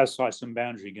which satisfy some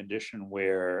boundary condition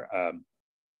where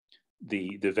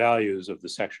the values of the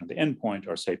section of the endpoint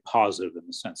are, say, positive in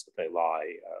the sense that they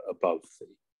lie above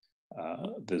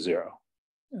the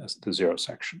zero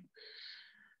section.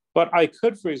 But I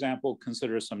could, for example,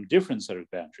 consider some different set of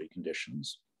boundary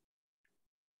conditions,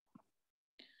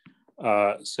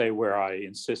 say where I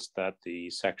insist that the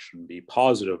section be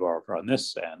positive over on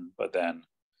this end, but then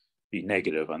be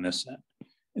negative on this end.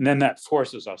 And then that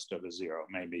forces us to have a zero,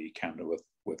 maybe counted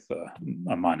with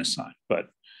a minus sign, but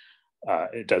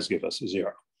it does give us a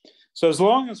zero. So as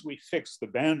long as we fix the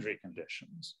boundary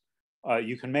conditions,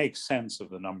 you can make sense of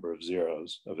the number of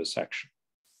zeros of a section.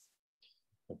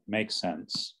 It makes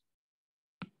sense.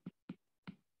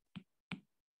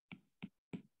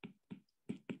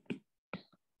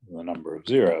 The number of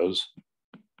zeros,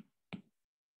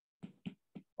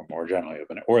 or more generally of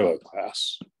an Euler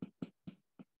class.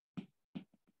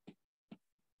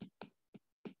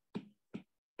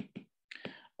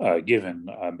 Given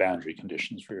boundary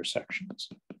conditions for your sections.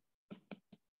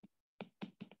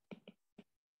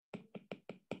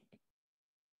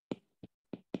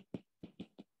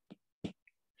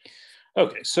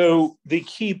 Okay, so the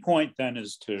key point then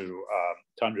is to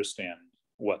understand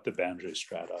what the boundary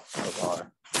strata of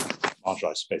our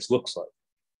moduli space looks like,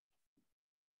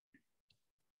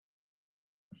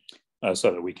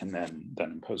 so that we can then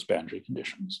impose boundary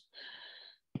conditions.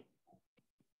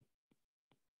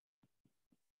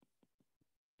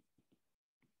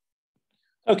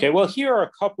 Okay, well, here are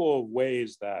a couple of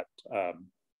ways that,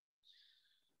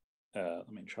 let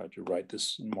me try to write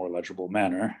this in a more legible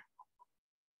manner.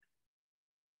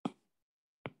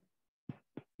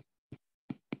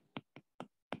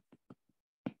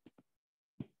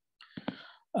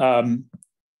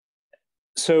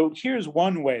 So here's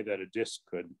one way that a disk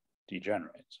could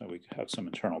degenerate. So we could have some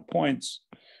internal points,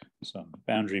 some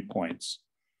boundary points.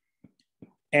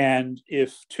 And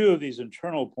if two of these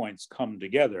internal points come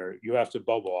together, you have to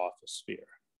bubble off a sphere.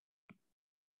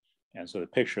 And so the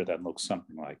picture then looks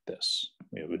something like this.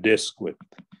 We have a disk with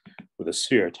a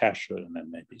sphere attached to it, and then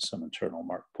maybe some internal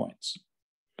marked points.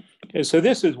 Okay, so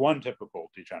this is one typical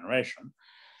degeneration.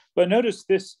 But notice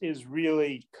this is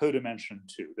really codimension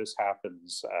 2. This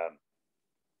happens,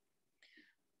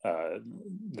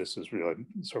 this is really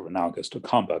sort of analogous to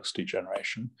convex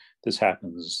degeneration. This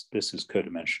is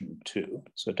codimension 2.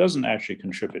 So it doesn't actually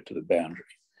contribute to the boundary.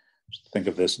 Just think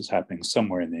of this as happening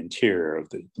somewhere in the interior of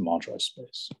the moduli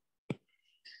space.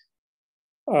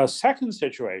 Second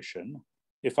situation,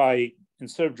 if I,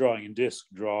 instead of drawing a disk,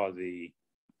 draw the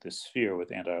sphere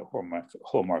with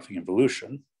anti-holomorphic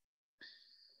involution,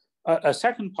 a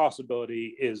second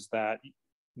possibility is that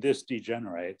this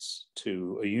degenerates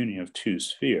to a union of two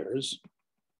spheres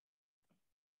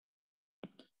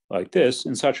like this,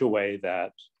 in such a way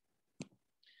that,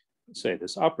 say,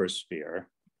 this upper sphere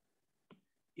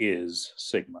is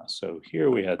sigma. So here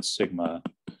we had sigma,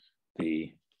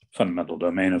 the fundamental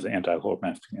domain of the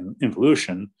anti-holomorphic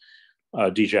involution,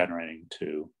 degenerating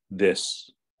to this.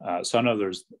 So in other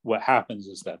words, what happens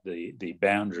is that the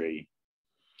boundary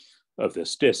of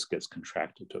this disk gets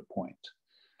contracted to a point.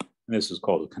 And this is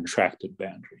called a contracted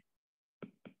boundary.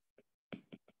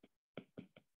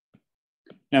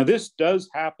 Now, this does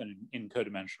happen in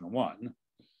codimension 1.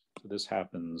 So this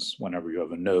happens whenever you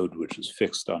have a node which is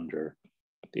fixed under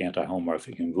the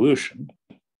anti-holomorphic involution.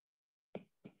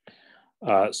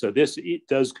 So it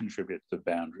does contribute to the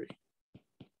boundary.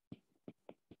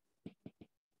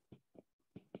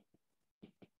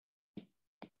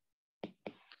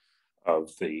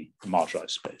 Of the moduli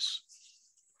space.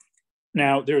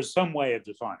 Now, there's some way of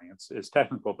defining, it's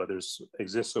technical, but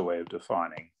exists a way of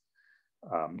defining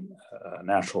a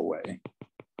natural way,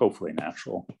 hopefully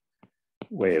natural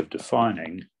way of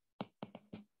defining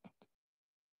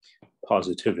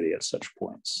positivity at such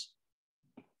points.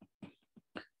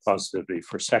 Positivity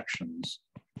for sections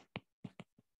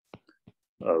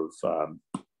of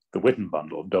the Witten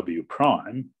bundle, W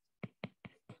prime,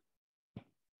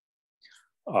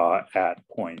 at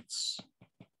points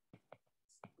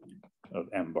of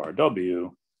M bar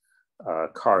W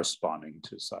corresponding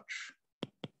to such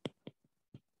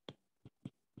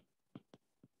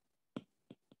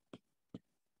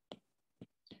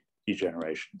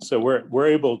degeneration. So we're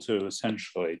able to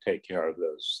essentially take care of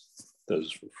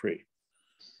those for free.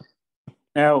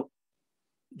 Now,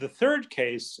 the third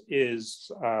case is,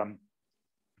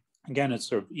 again, it's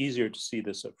sort of easier to see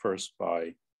this at first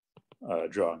by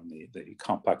drawing the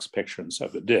complex picture instead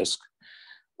of a disk,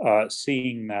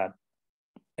 seeing that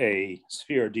a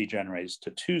sphere degenerates to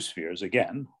two spheres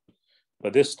again,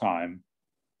 but this time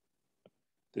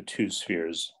the two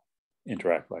spheres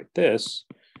interact like this.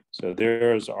 So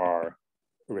there's our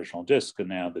original disk, and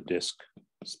now the disk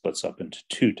splits up into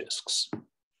two disks.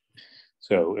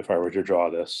 So if I were to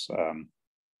draw this,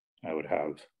 I would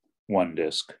have one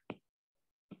disk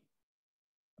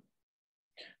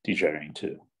degenerating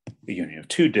to the union of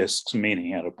two disks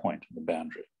meeting at a point in the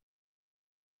boundary.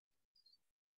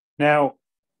 Now,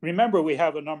 remember, we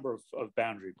have a number of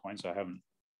boundary points. I haven't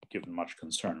given much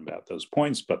concern about those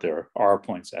points, but there are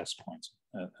points, S points,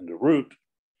 and a root.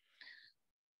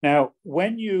 Now,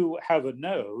 when you have a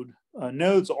node,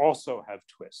 nodes also have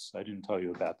twists. I didn't tell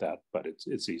you about that, but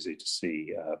it's easy to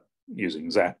see using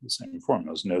exactly the same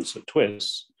formulas. Nodes have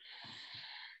twists.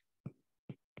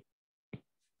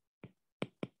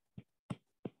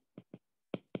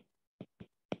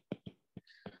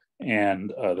 And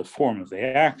the form of the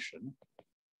action.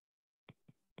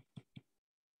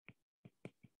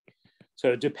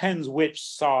 So it depends which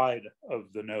side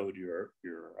of the node you're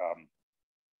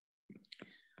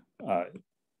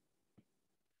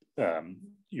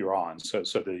on. So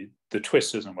the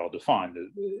twist isn't well defined.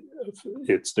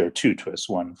 There are two twists,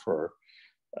 one for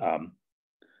sort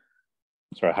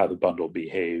of how the bundle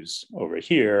behaves over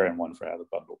here, and one for how the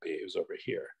bundle behaves over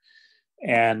here.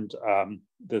 And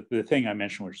the thing I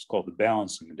mentioned, which is called the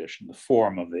balancing condition, the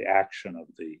form of the action of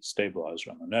the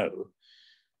stabilizer on the node,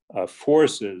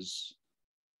 forces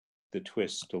the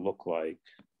twist to look like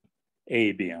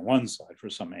A, B on one side for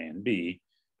some A and B,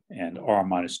 and R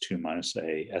minus 2 minus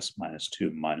A, S minus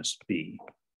 2 minus B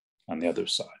on the other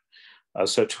side.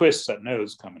 So twists at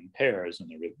nodes come in pairs,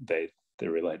 and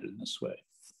they're related in this way.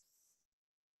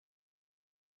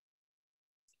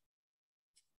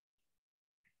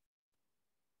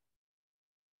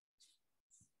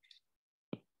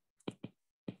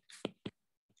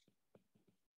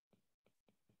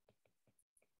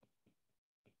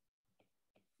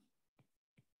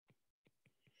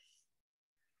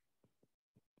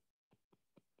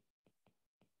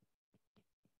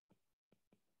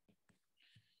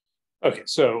 Okay,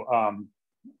 so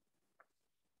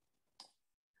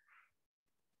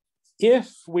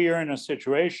if we are in a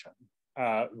situation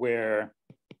where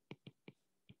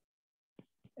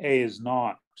A is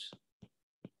not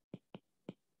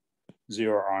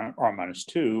 0 R minus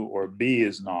 2, or B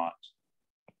is not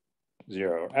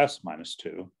 0 S minus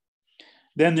 2,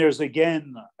 then there's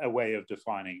again a way of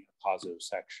defining a positive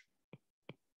section.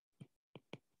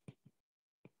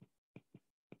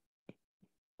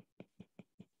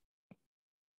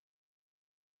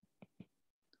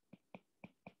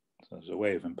 So there's a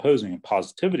way of imposing a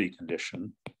positivity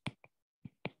condition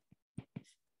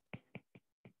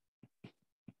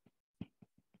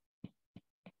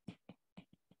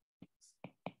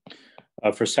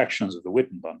for sections of the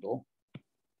Witten bundle.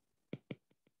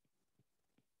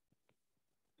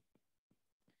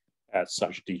 At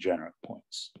such degenerate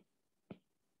points.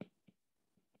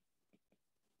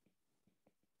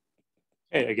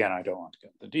 Okay, again, I don't want to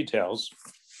get into the details.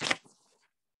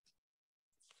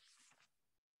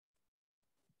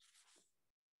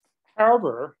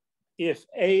 However, if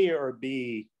A or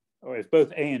B, or if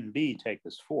both A and B take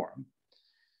this form,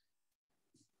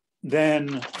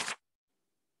 then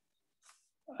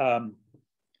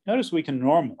notice we can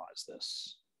normalize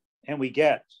this, and we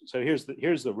get, so here's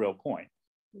the real point.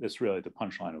 This is really the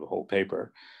punchline of the whole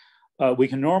paper. We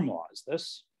can normalize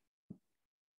this.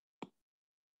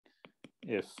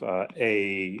 If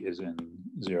A is in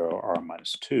 0 R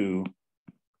minus 2,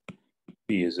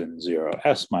 B is in 0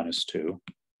 S minus 2,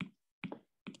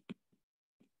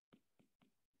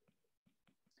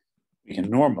 we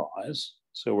can normalize.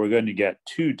 So we're going to get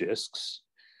two disks.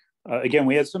 Again,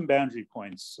 we had some boundary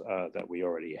points that we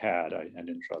already had. I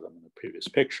didn't show them in the previous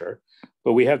picture,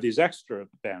 but we have these extra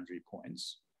boundary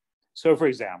points. So for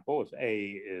example, if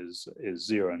A is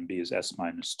 0 and B is S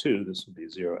minus 2, this will be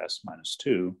 0 S minus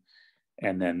 2,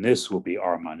 and then this will be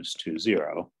R minus 2,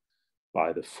 0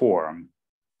 by the form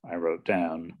I wrote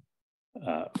down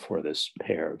for this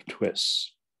pair of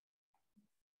twists.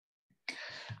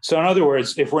 So in other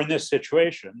words, if we're in this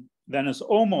situation, then it's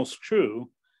almost true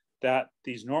that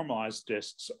these normalized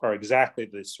disks are exactly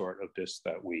the sort of disks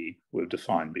that we would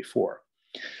define before.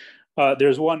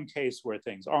 There's one case where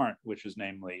things aren't, which is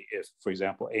namely if, for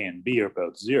example, A and B are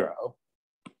both 0,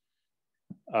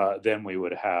 then we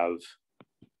would have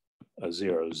a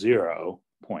 0, 0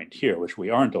 point here, which we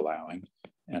aren't allowing,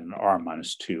 and an R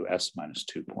minus 2, S minus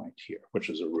 2 point here, which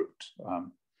is a root.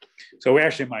 So we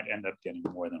actually might end up getting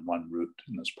more than one root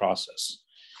in this process.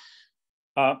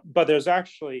 But there's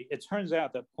actually, it turns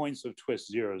out that points of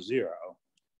twist 0, 0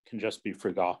 can just be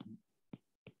forgotten.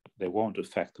 They won't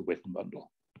affect the Witten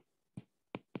bundle.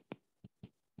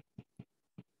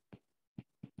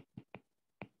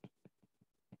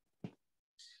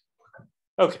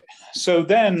 Okay, so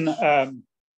then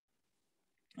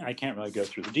I can't really go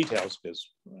through the details because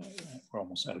we're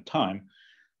almost out of time.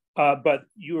 But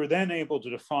you are then able to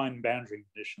define boundary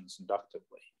conditions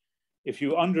inductively. if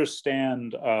you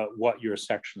understand what your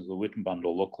sections of the Witten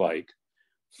bundle look like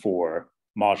for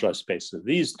moduli space of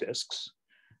these disks,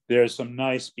 there's some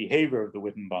nice behavior of the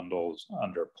Witten bundles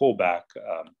under pullback,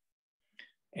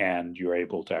 and you're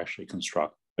able to actually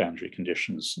construct boundary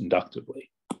conditions inductively.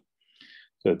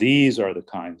 So these are the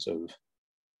kinds of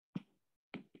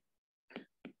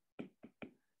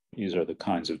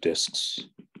disks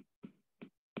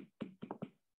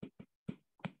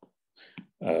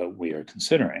we are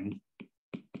considering,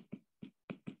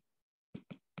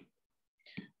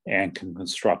 and can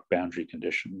construct boundary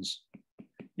conditions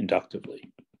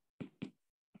inductively.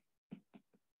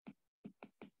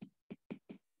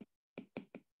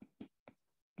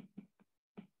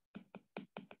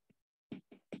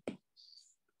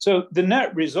 So the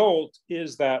net result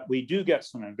is that we do get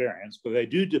some invariants, but they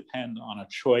do depend on a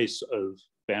choice of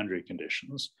boundary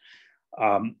conditions.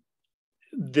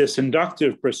 This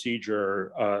inductive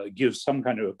procedure gives some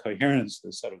kind of a coherence to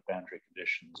the set of boundary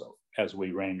conditions as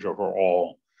we range over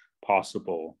all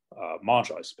possible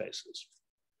moduli spaces.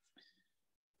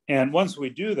 And once we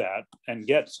do that and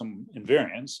get some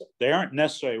invariants, they aren't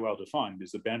necessarily well defined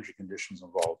because the boundary conditions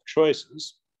involve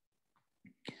choices.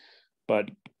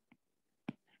 But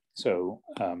so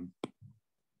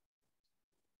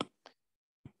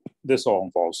this all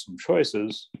involves some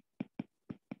choices.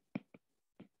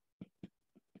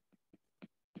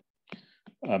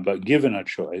 But given a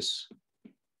choice,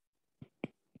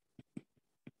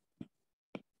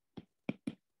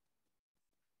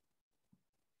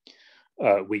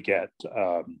 we get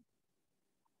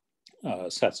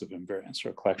sets of invariants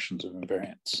or collections of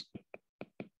invariants.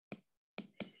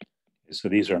 So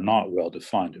these are not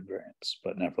well-defined invariants,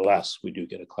 but nevertheless, we do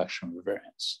get a collection of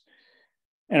invariants.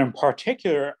 And in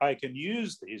particular, I can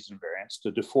use these invariants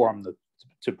to deform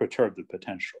to perturb the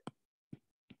potential.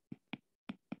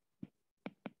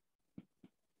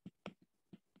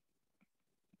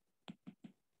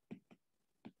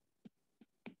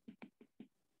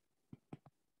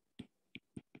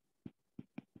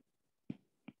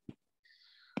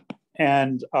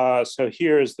 And so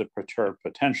here's the perturbed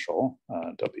potential,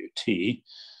 WT.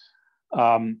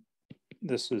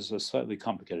 This is a slightly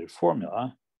complicated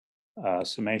formula.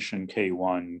 Summation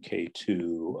K1,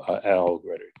 K2, L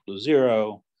greater or equal to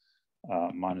 0,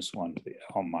 minus 1 to the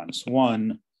L minus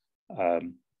 1.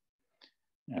 And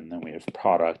then we have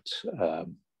product.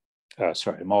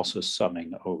 Sorry, I'm also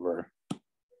summing over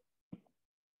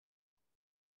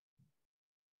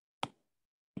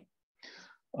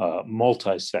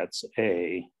multisets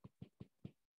A.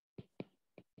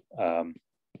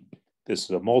 This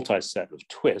is a multiset of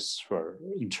twists for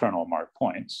internal marked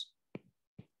points.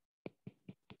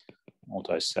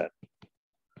 Multiset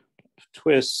of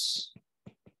twists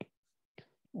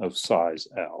of size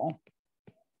L.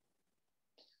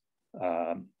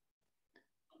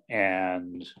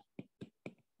 And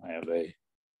I have a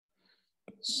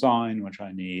sign which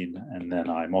I need, and then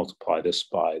I multiply this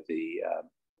by the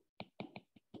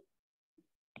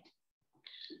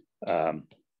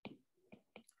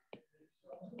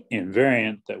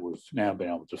invariant that we've now been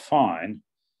able to find.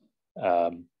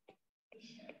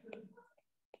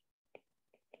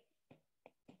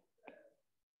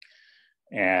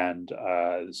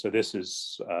 So this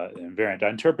is invariant. I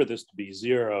interpret this to be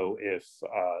 0 if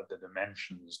the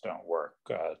dimensions don't work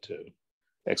to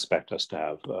expect us to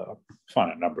have a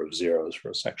finite number of zeros for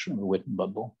a section of the Witten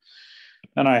bundle.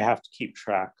 And I have to keep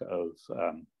track of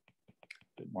a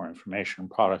bit more information.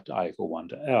 Product I equal 1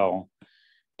 to L,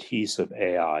 T sub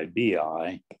AI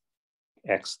BI,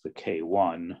 X to the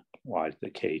K1, Y to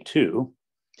the K2.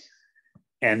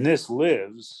 And this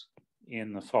lives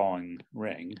in the following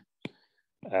ring.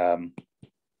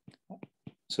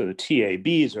 So the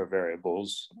TABs are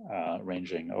variables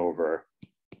ranging over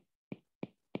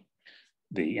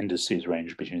the indices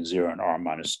range between 0 and R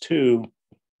minus 2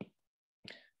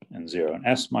 and 0 and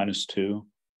S minus 2.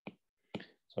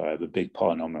 So I have a big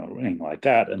polynomial ring like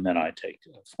that, and then I take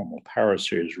a formal power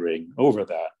series ring over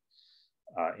that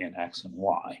in X and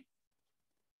Y.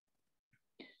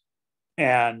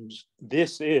 And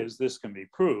this can be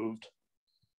proved.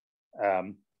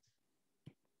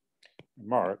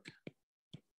 Mark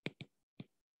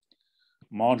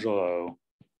modulo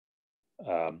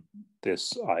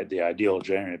the ideal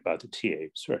generated by the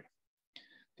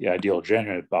the ideal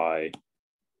generated by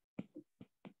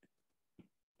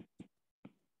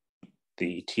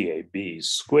the TAB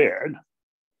squared,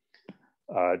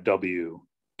 W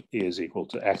is equal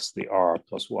to X to the R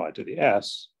plus Y to the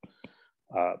S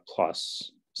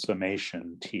plus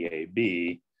summation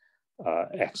TAB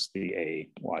X to the A,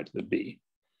 Y to the B.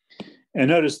 And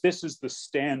notice this is the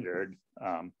standard,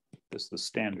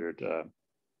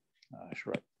 I should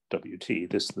write WT.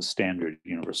 This is the standard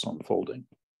universal unfolding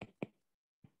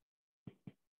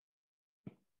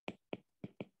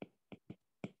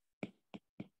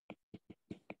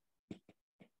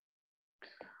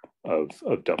of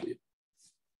W.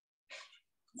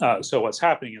 So what's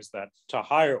happening is that to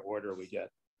higher order, we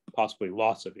get possibly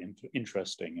lots of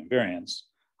interesting invariants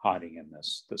hiding in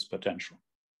this potential.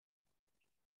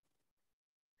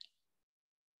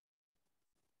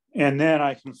 And then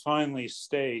I can finally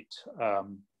state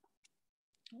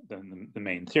the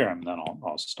main theorem, then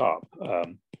I'll stop.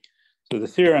 So the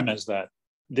theorem is that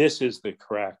this is the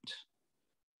correct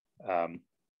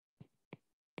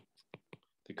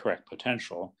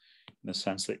potential, in the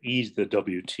sense that e to the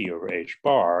WT over h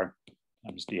bar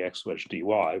times dx wedge dy,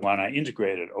 when I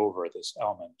integrate it over this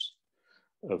element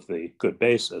of the good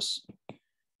basis,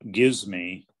 gives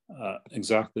me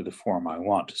exactly the form I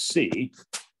want to see.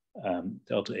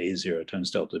 Delta A0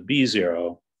 times delta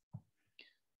B0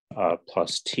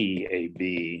 plus T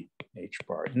AB H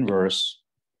bar inverse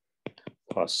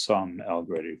plus sum L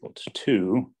greater or equal to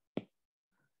 2,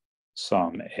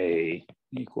 sum A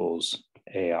equals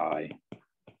AI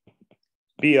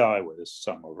BI, where this is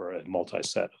sum over a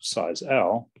multiset of size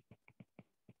L,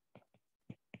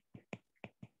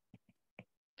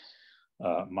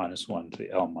 minus 1 to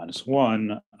the L minus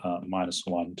 1, minus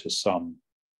 1 to some.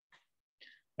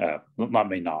 Let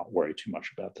me not worry too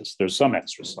much about this. There's some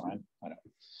extra sign, I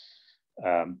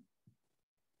know.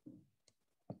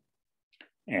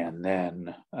 And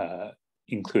then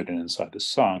included inside the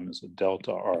sum is a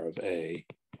delta R of A,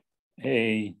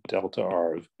 delta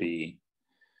R of B,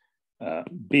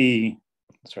 delta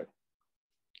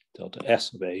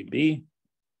S of A, B,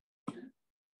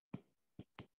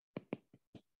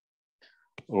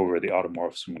 over the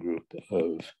automorphism group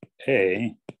of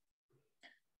A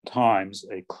times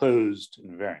a closed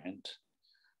invariant.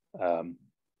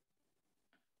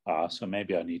 So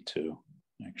maybe I need to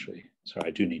actually, sorry,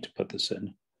 I do need to put this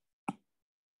in.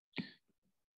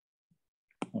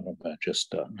 What have I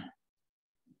just done?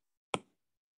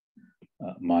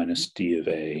 Minus D of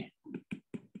A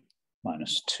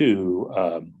minus 2,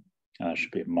 that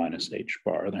should be a minus H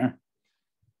bar there.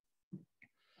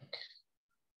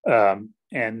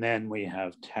 And then we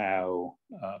have tau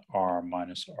R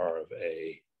minus R of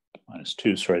A minus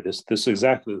 2. Sorry, this is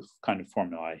exactly the kind of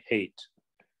formula I hate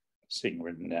seeing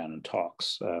written down in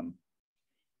talks.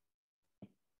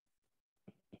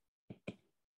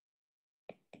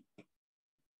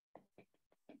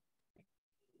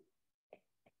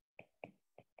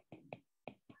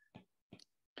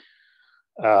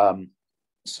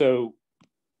 So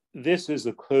this is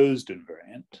a closed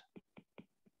invariant.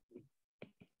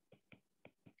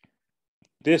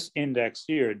 This index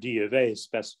here, D of A,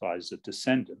 specifies a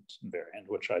descendant invariant,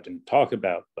 which I didn't talk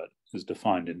about, but is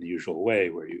defined in the usual way,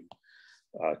 where you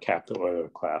cap the Euler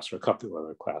class or cup the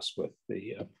Euler class with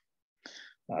the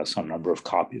some number of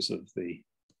copies of the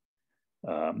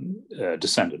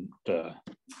descendant, the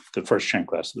first chain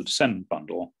class of the descendant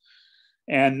bundle.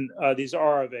 And these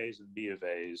R of A's and B of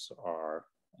A's are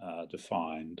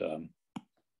defined.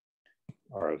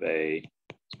 R of A is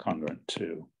congruent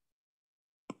to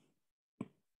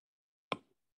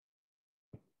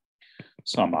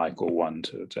sum I equal 1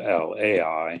 to L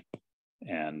AI,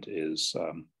 and is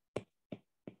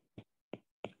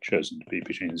chosen to be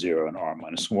between 0 and R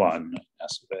minus 1,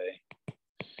 S of A,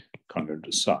 congruent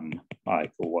to sum I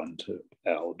equal 1 to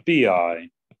L BI,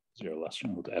 0 less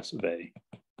than or equal to S of A,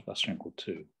 less than or equal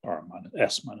to R minus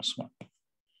S minus 1.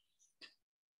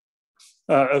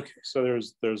 Okay, so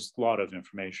there's a lot of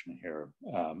information here,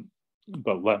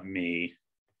 but let me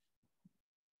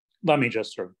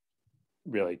just sort of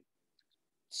really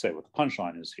say what the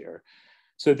punchline is here.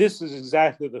 So this is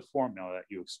exactly the formula that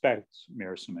you expect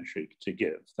mirror symmetry to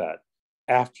give, that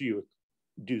after you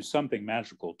do something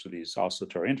magical to these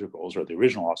oscillatory integrals, or the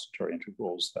original oscillatory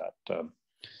integrals that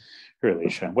Hurley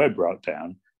and Webb brought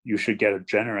down, you should get a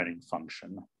generating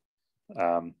function.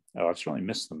 Oh, I've certainly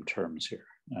missed some terms here.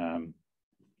 I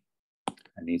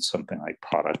need something like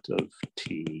product of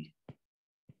T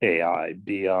AI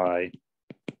BI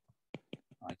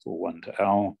equal 1 to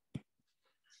L.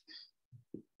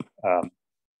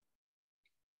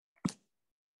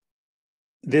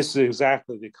 This is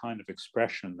exactly the kind of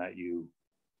expression that you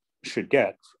should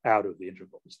get out of the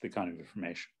integrals, the kind of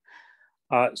information.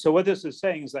 So what this is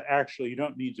saying is that actually you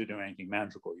don't need to do anything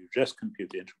magical. You just compute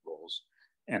the integrals,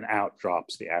 and out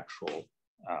drops the actual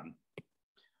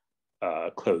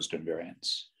closed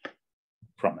invariance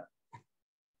from it.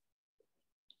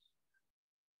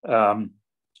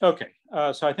 Okay,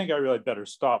 so I think I really better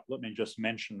stop. Let me just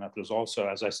mention that there's also,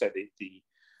 as I said,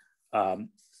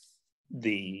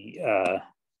 we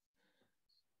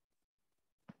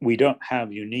don't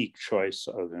have unique choice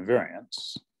of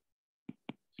invariants.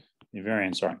 The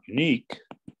invariants aren't unique,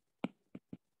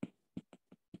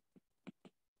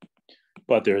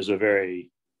 but there's a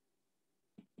very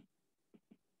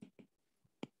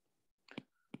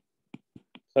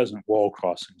pleasant wall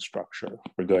crossing structure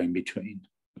for going between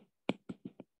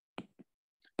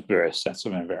various sets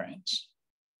of invariants.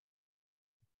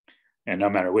 And no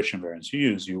matter which invariants you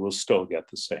use, you will still get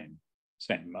the same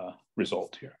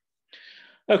result here.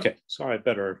 Okay, so I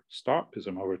better stop because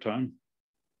I'm over time.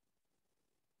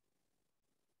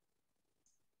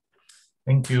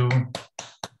 Thank you.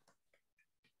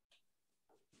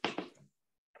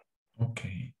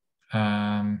 Okay,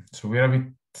 so we're a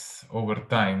bit over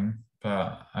time,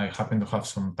 but I happen to have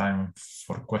some time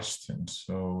for questions.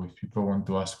 So if people want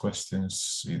to ask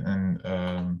questions and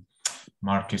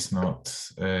Mark is not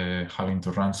having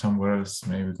to run somewhere else,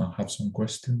 maybe we can have some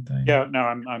question time. Yeah, no,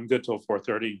 I'm good till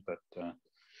 4:30, but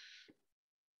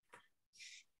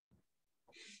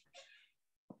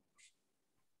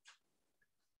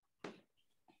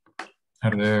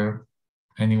are there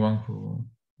anyone who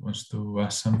wants to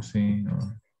ask something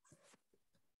or?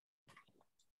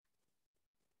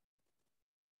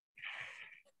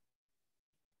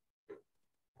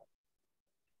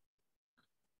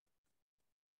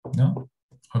 No?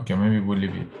 Okay, maybe we'll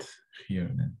leave it here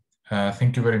then.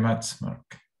 Thank you very much,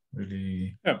 Mark.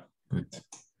 Really good.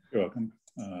 You're welcome.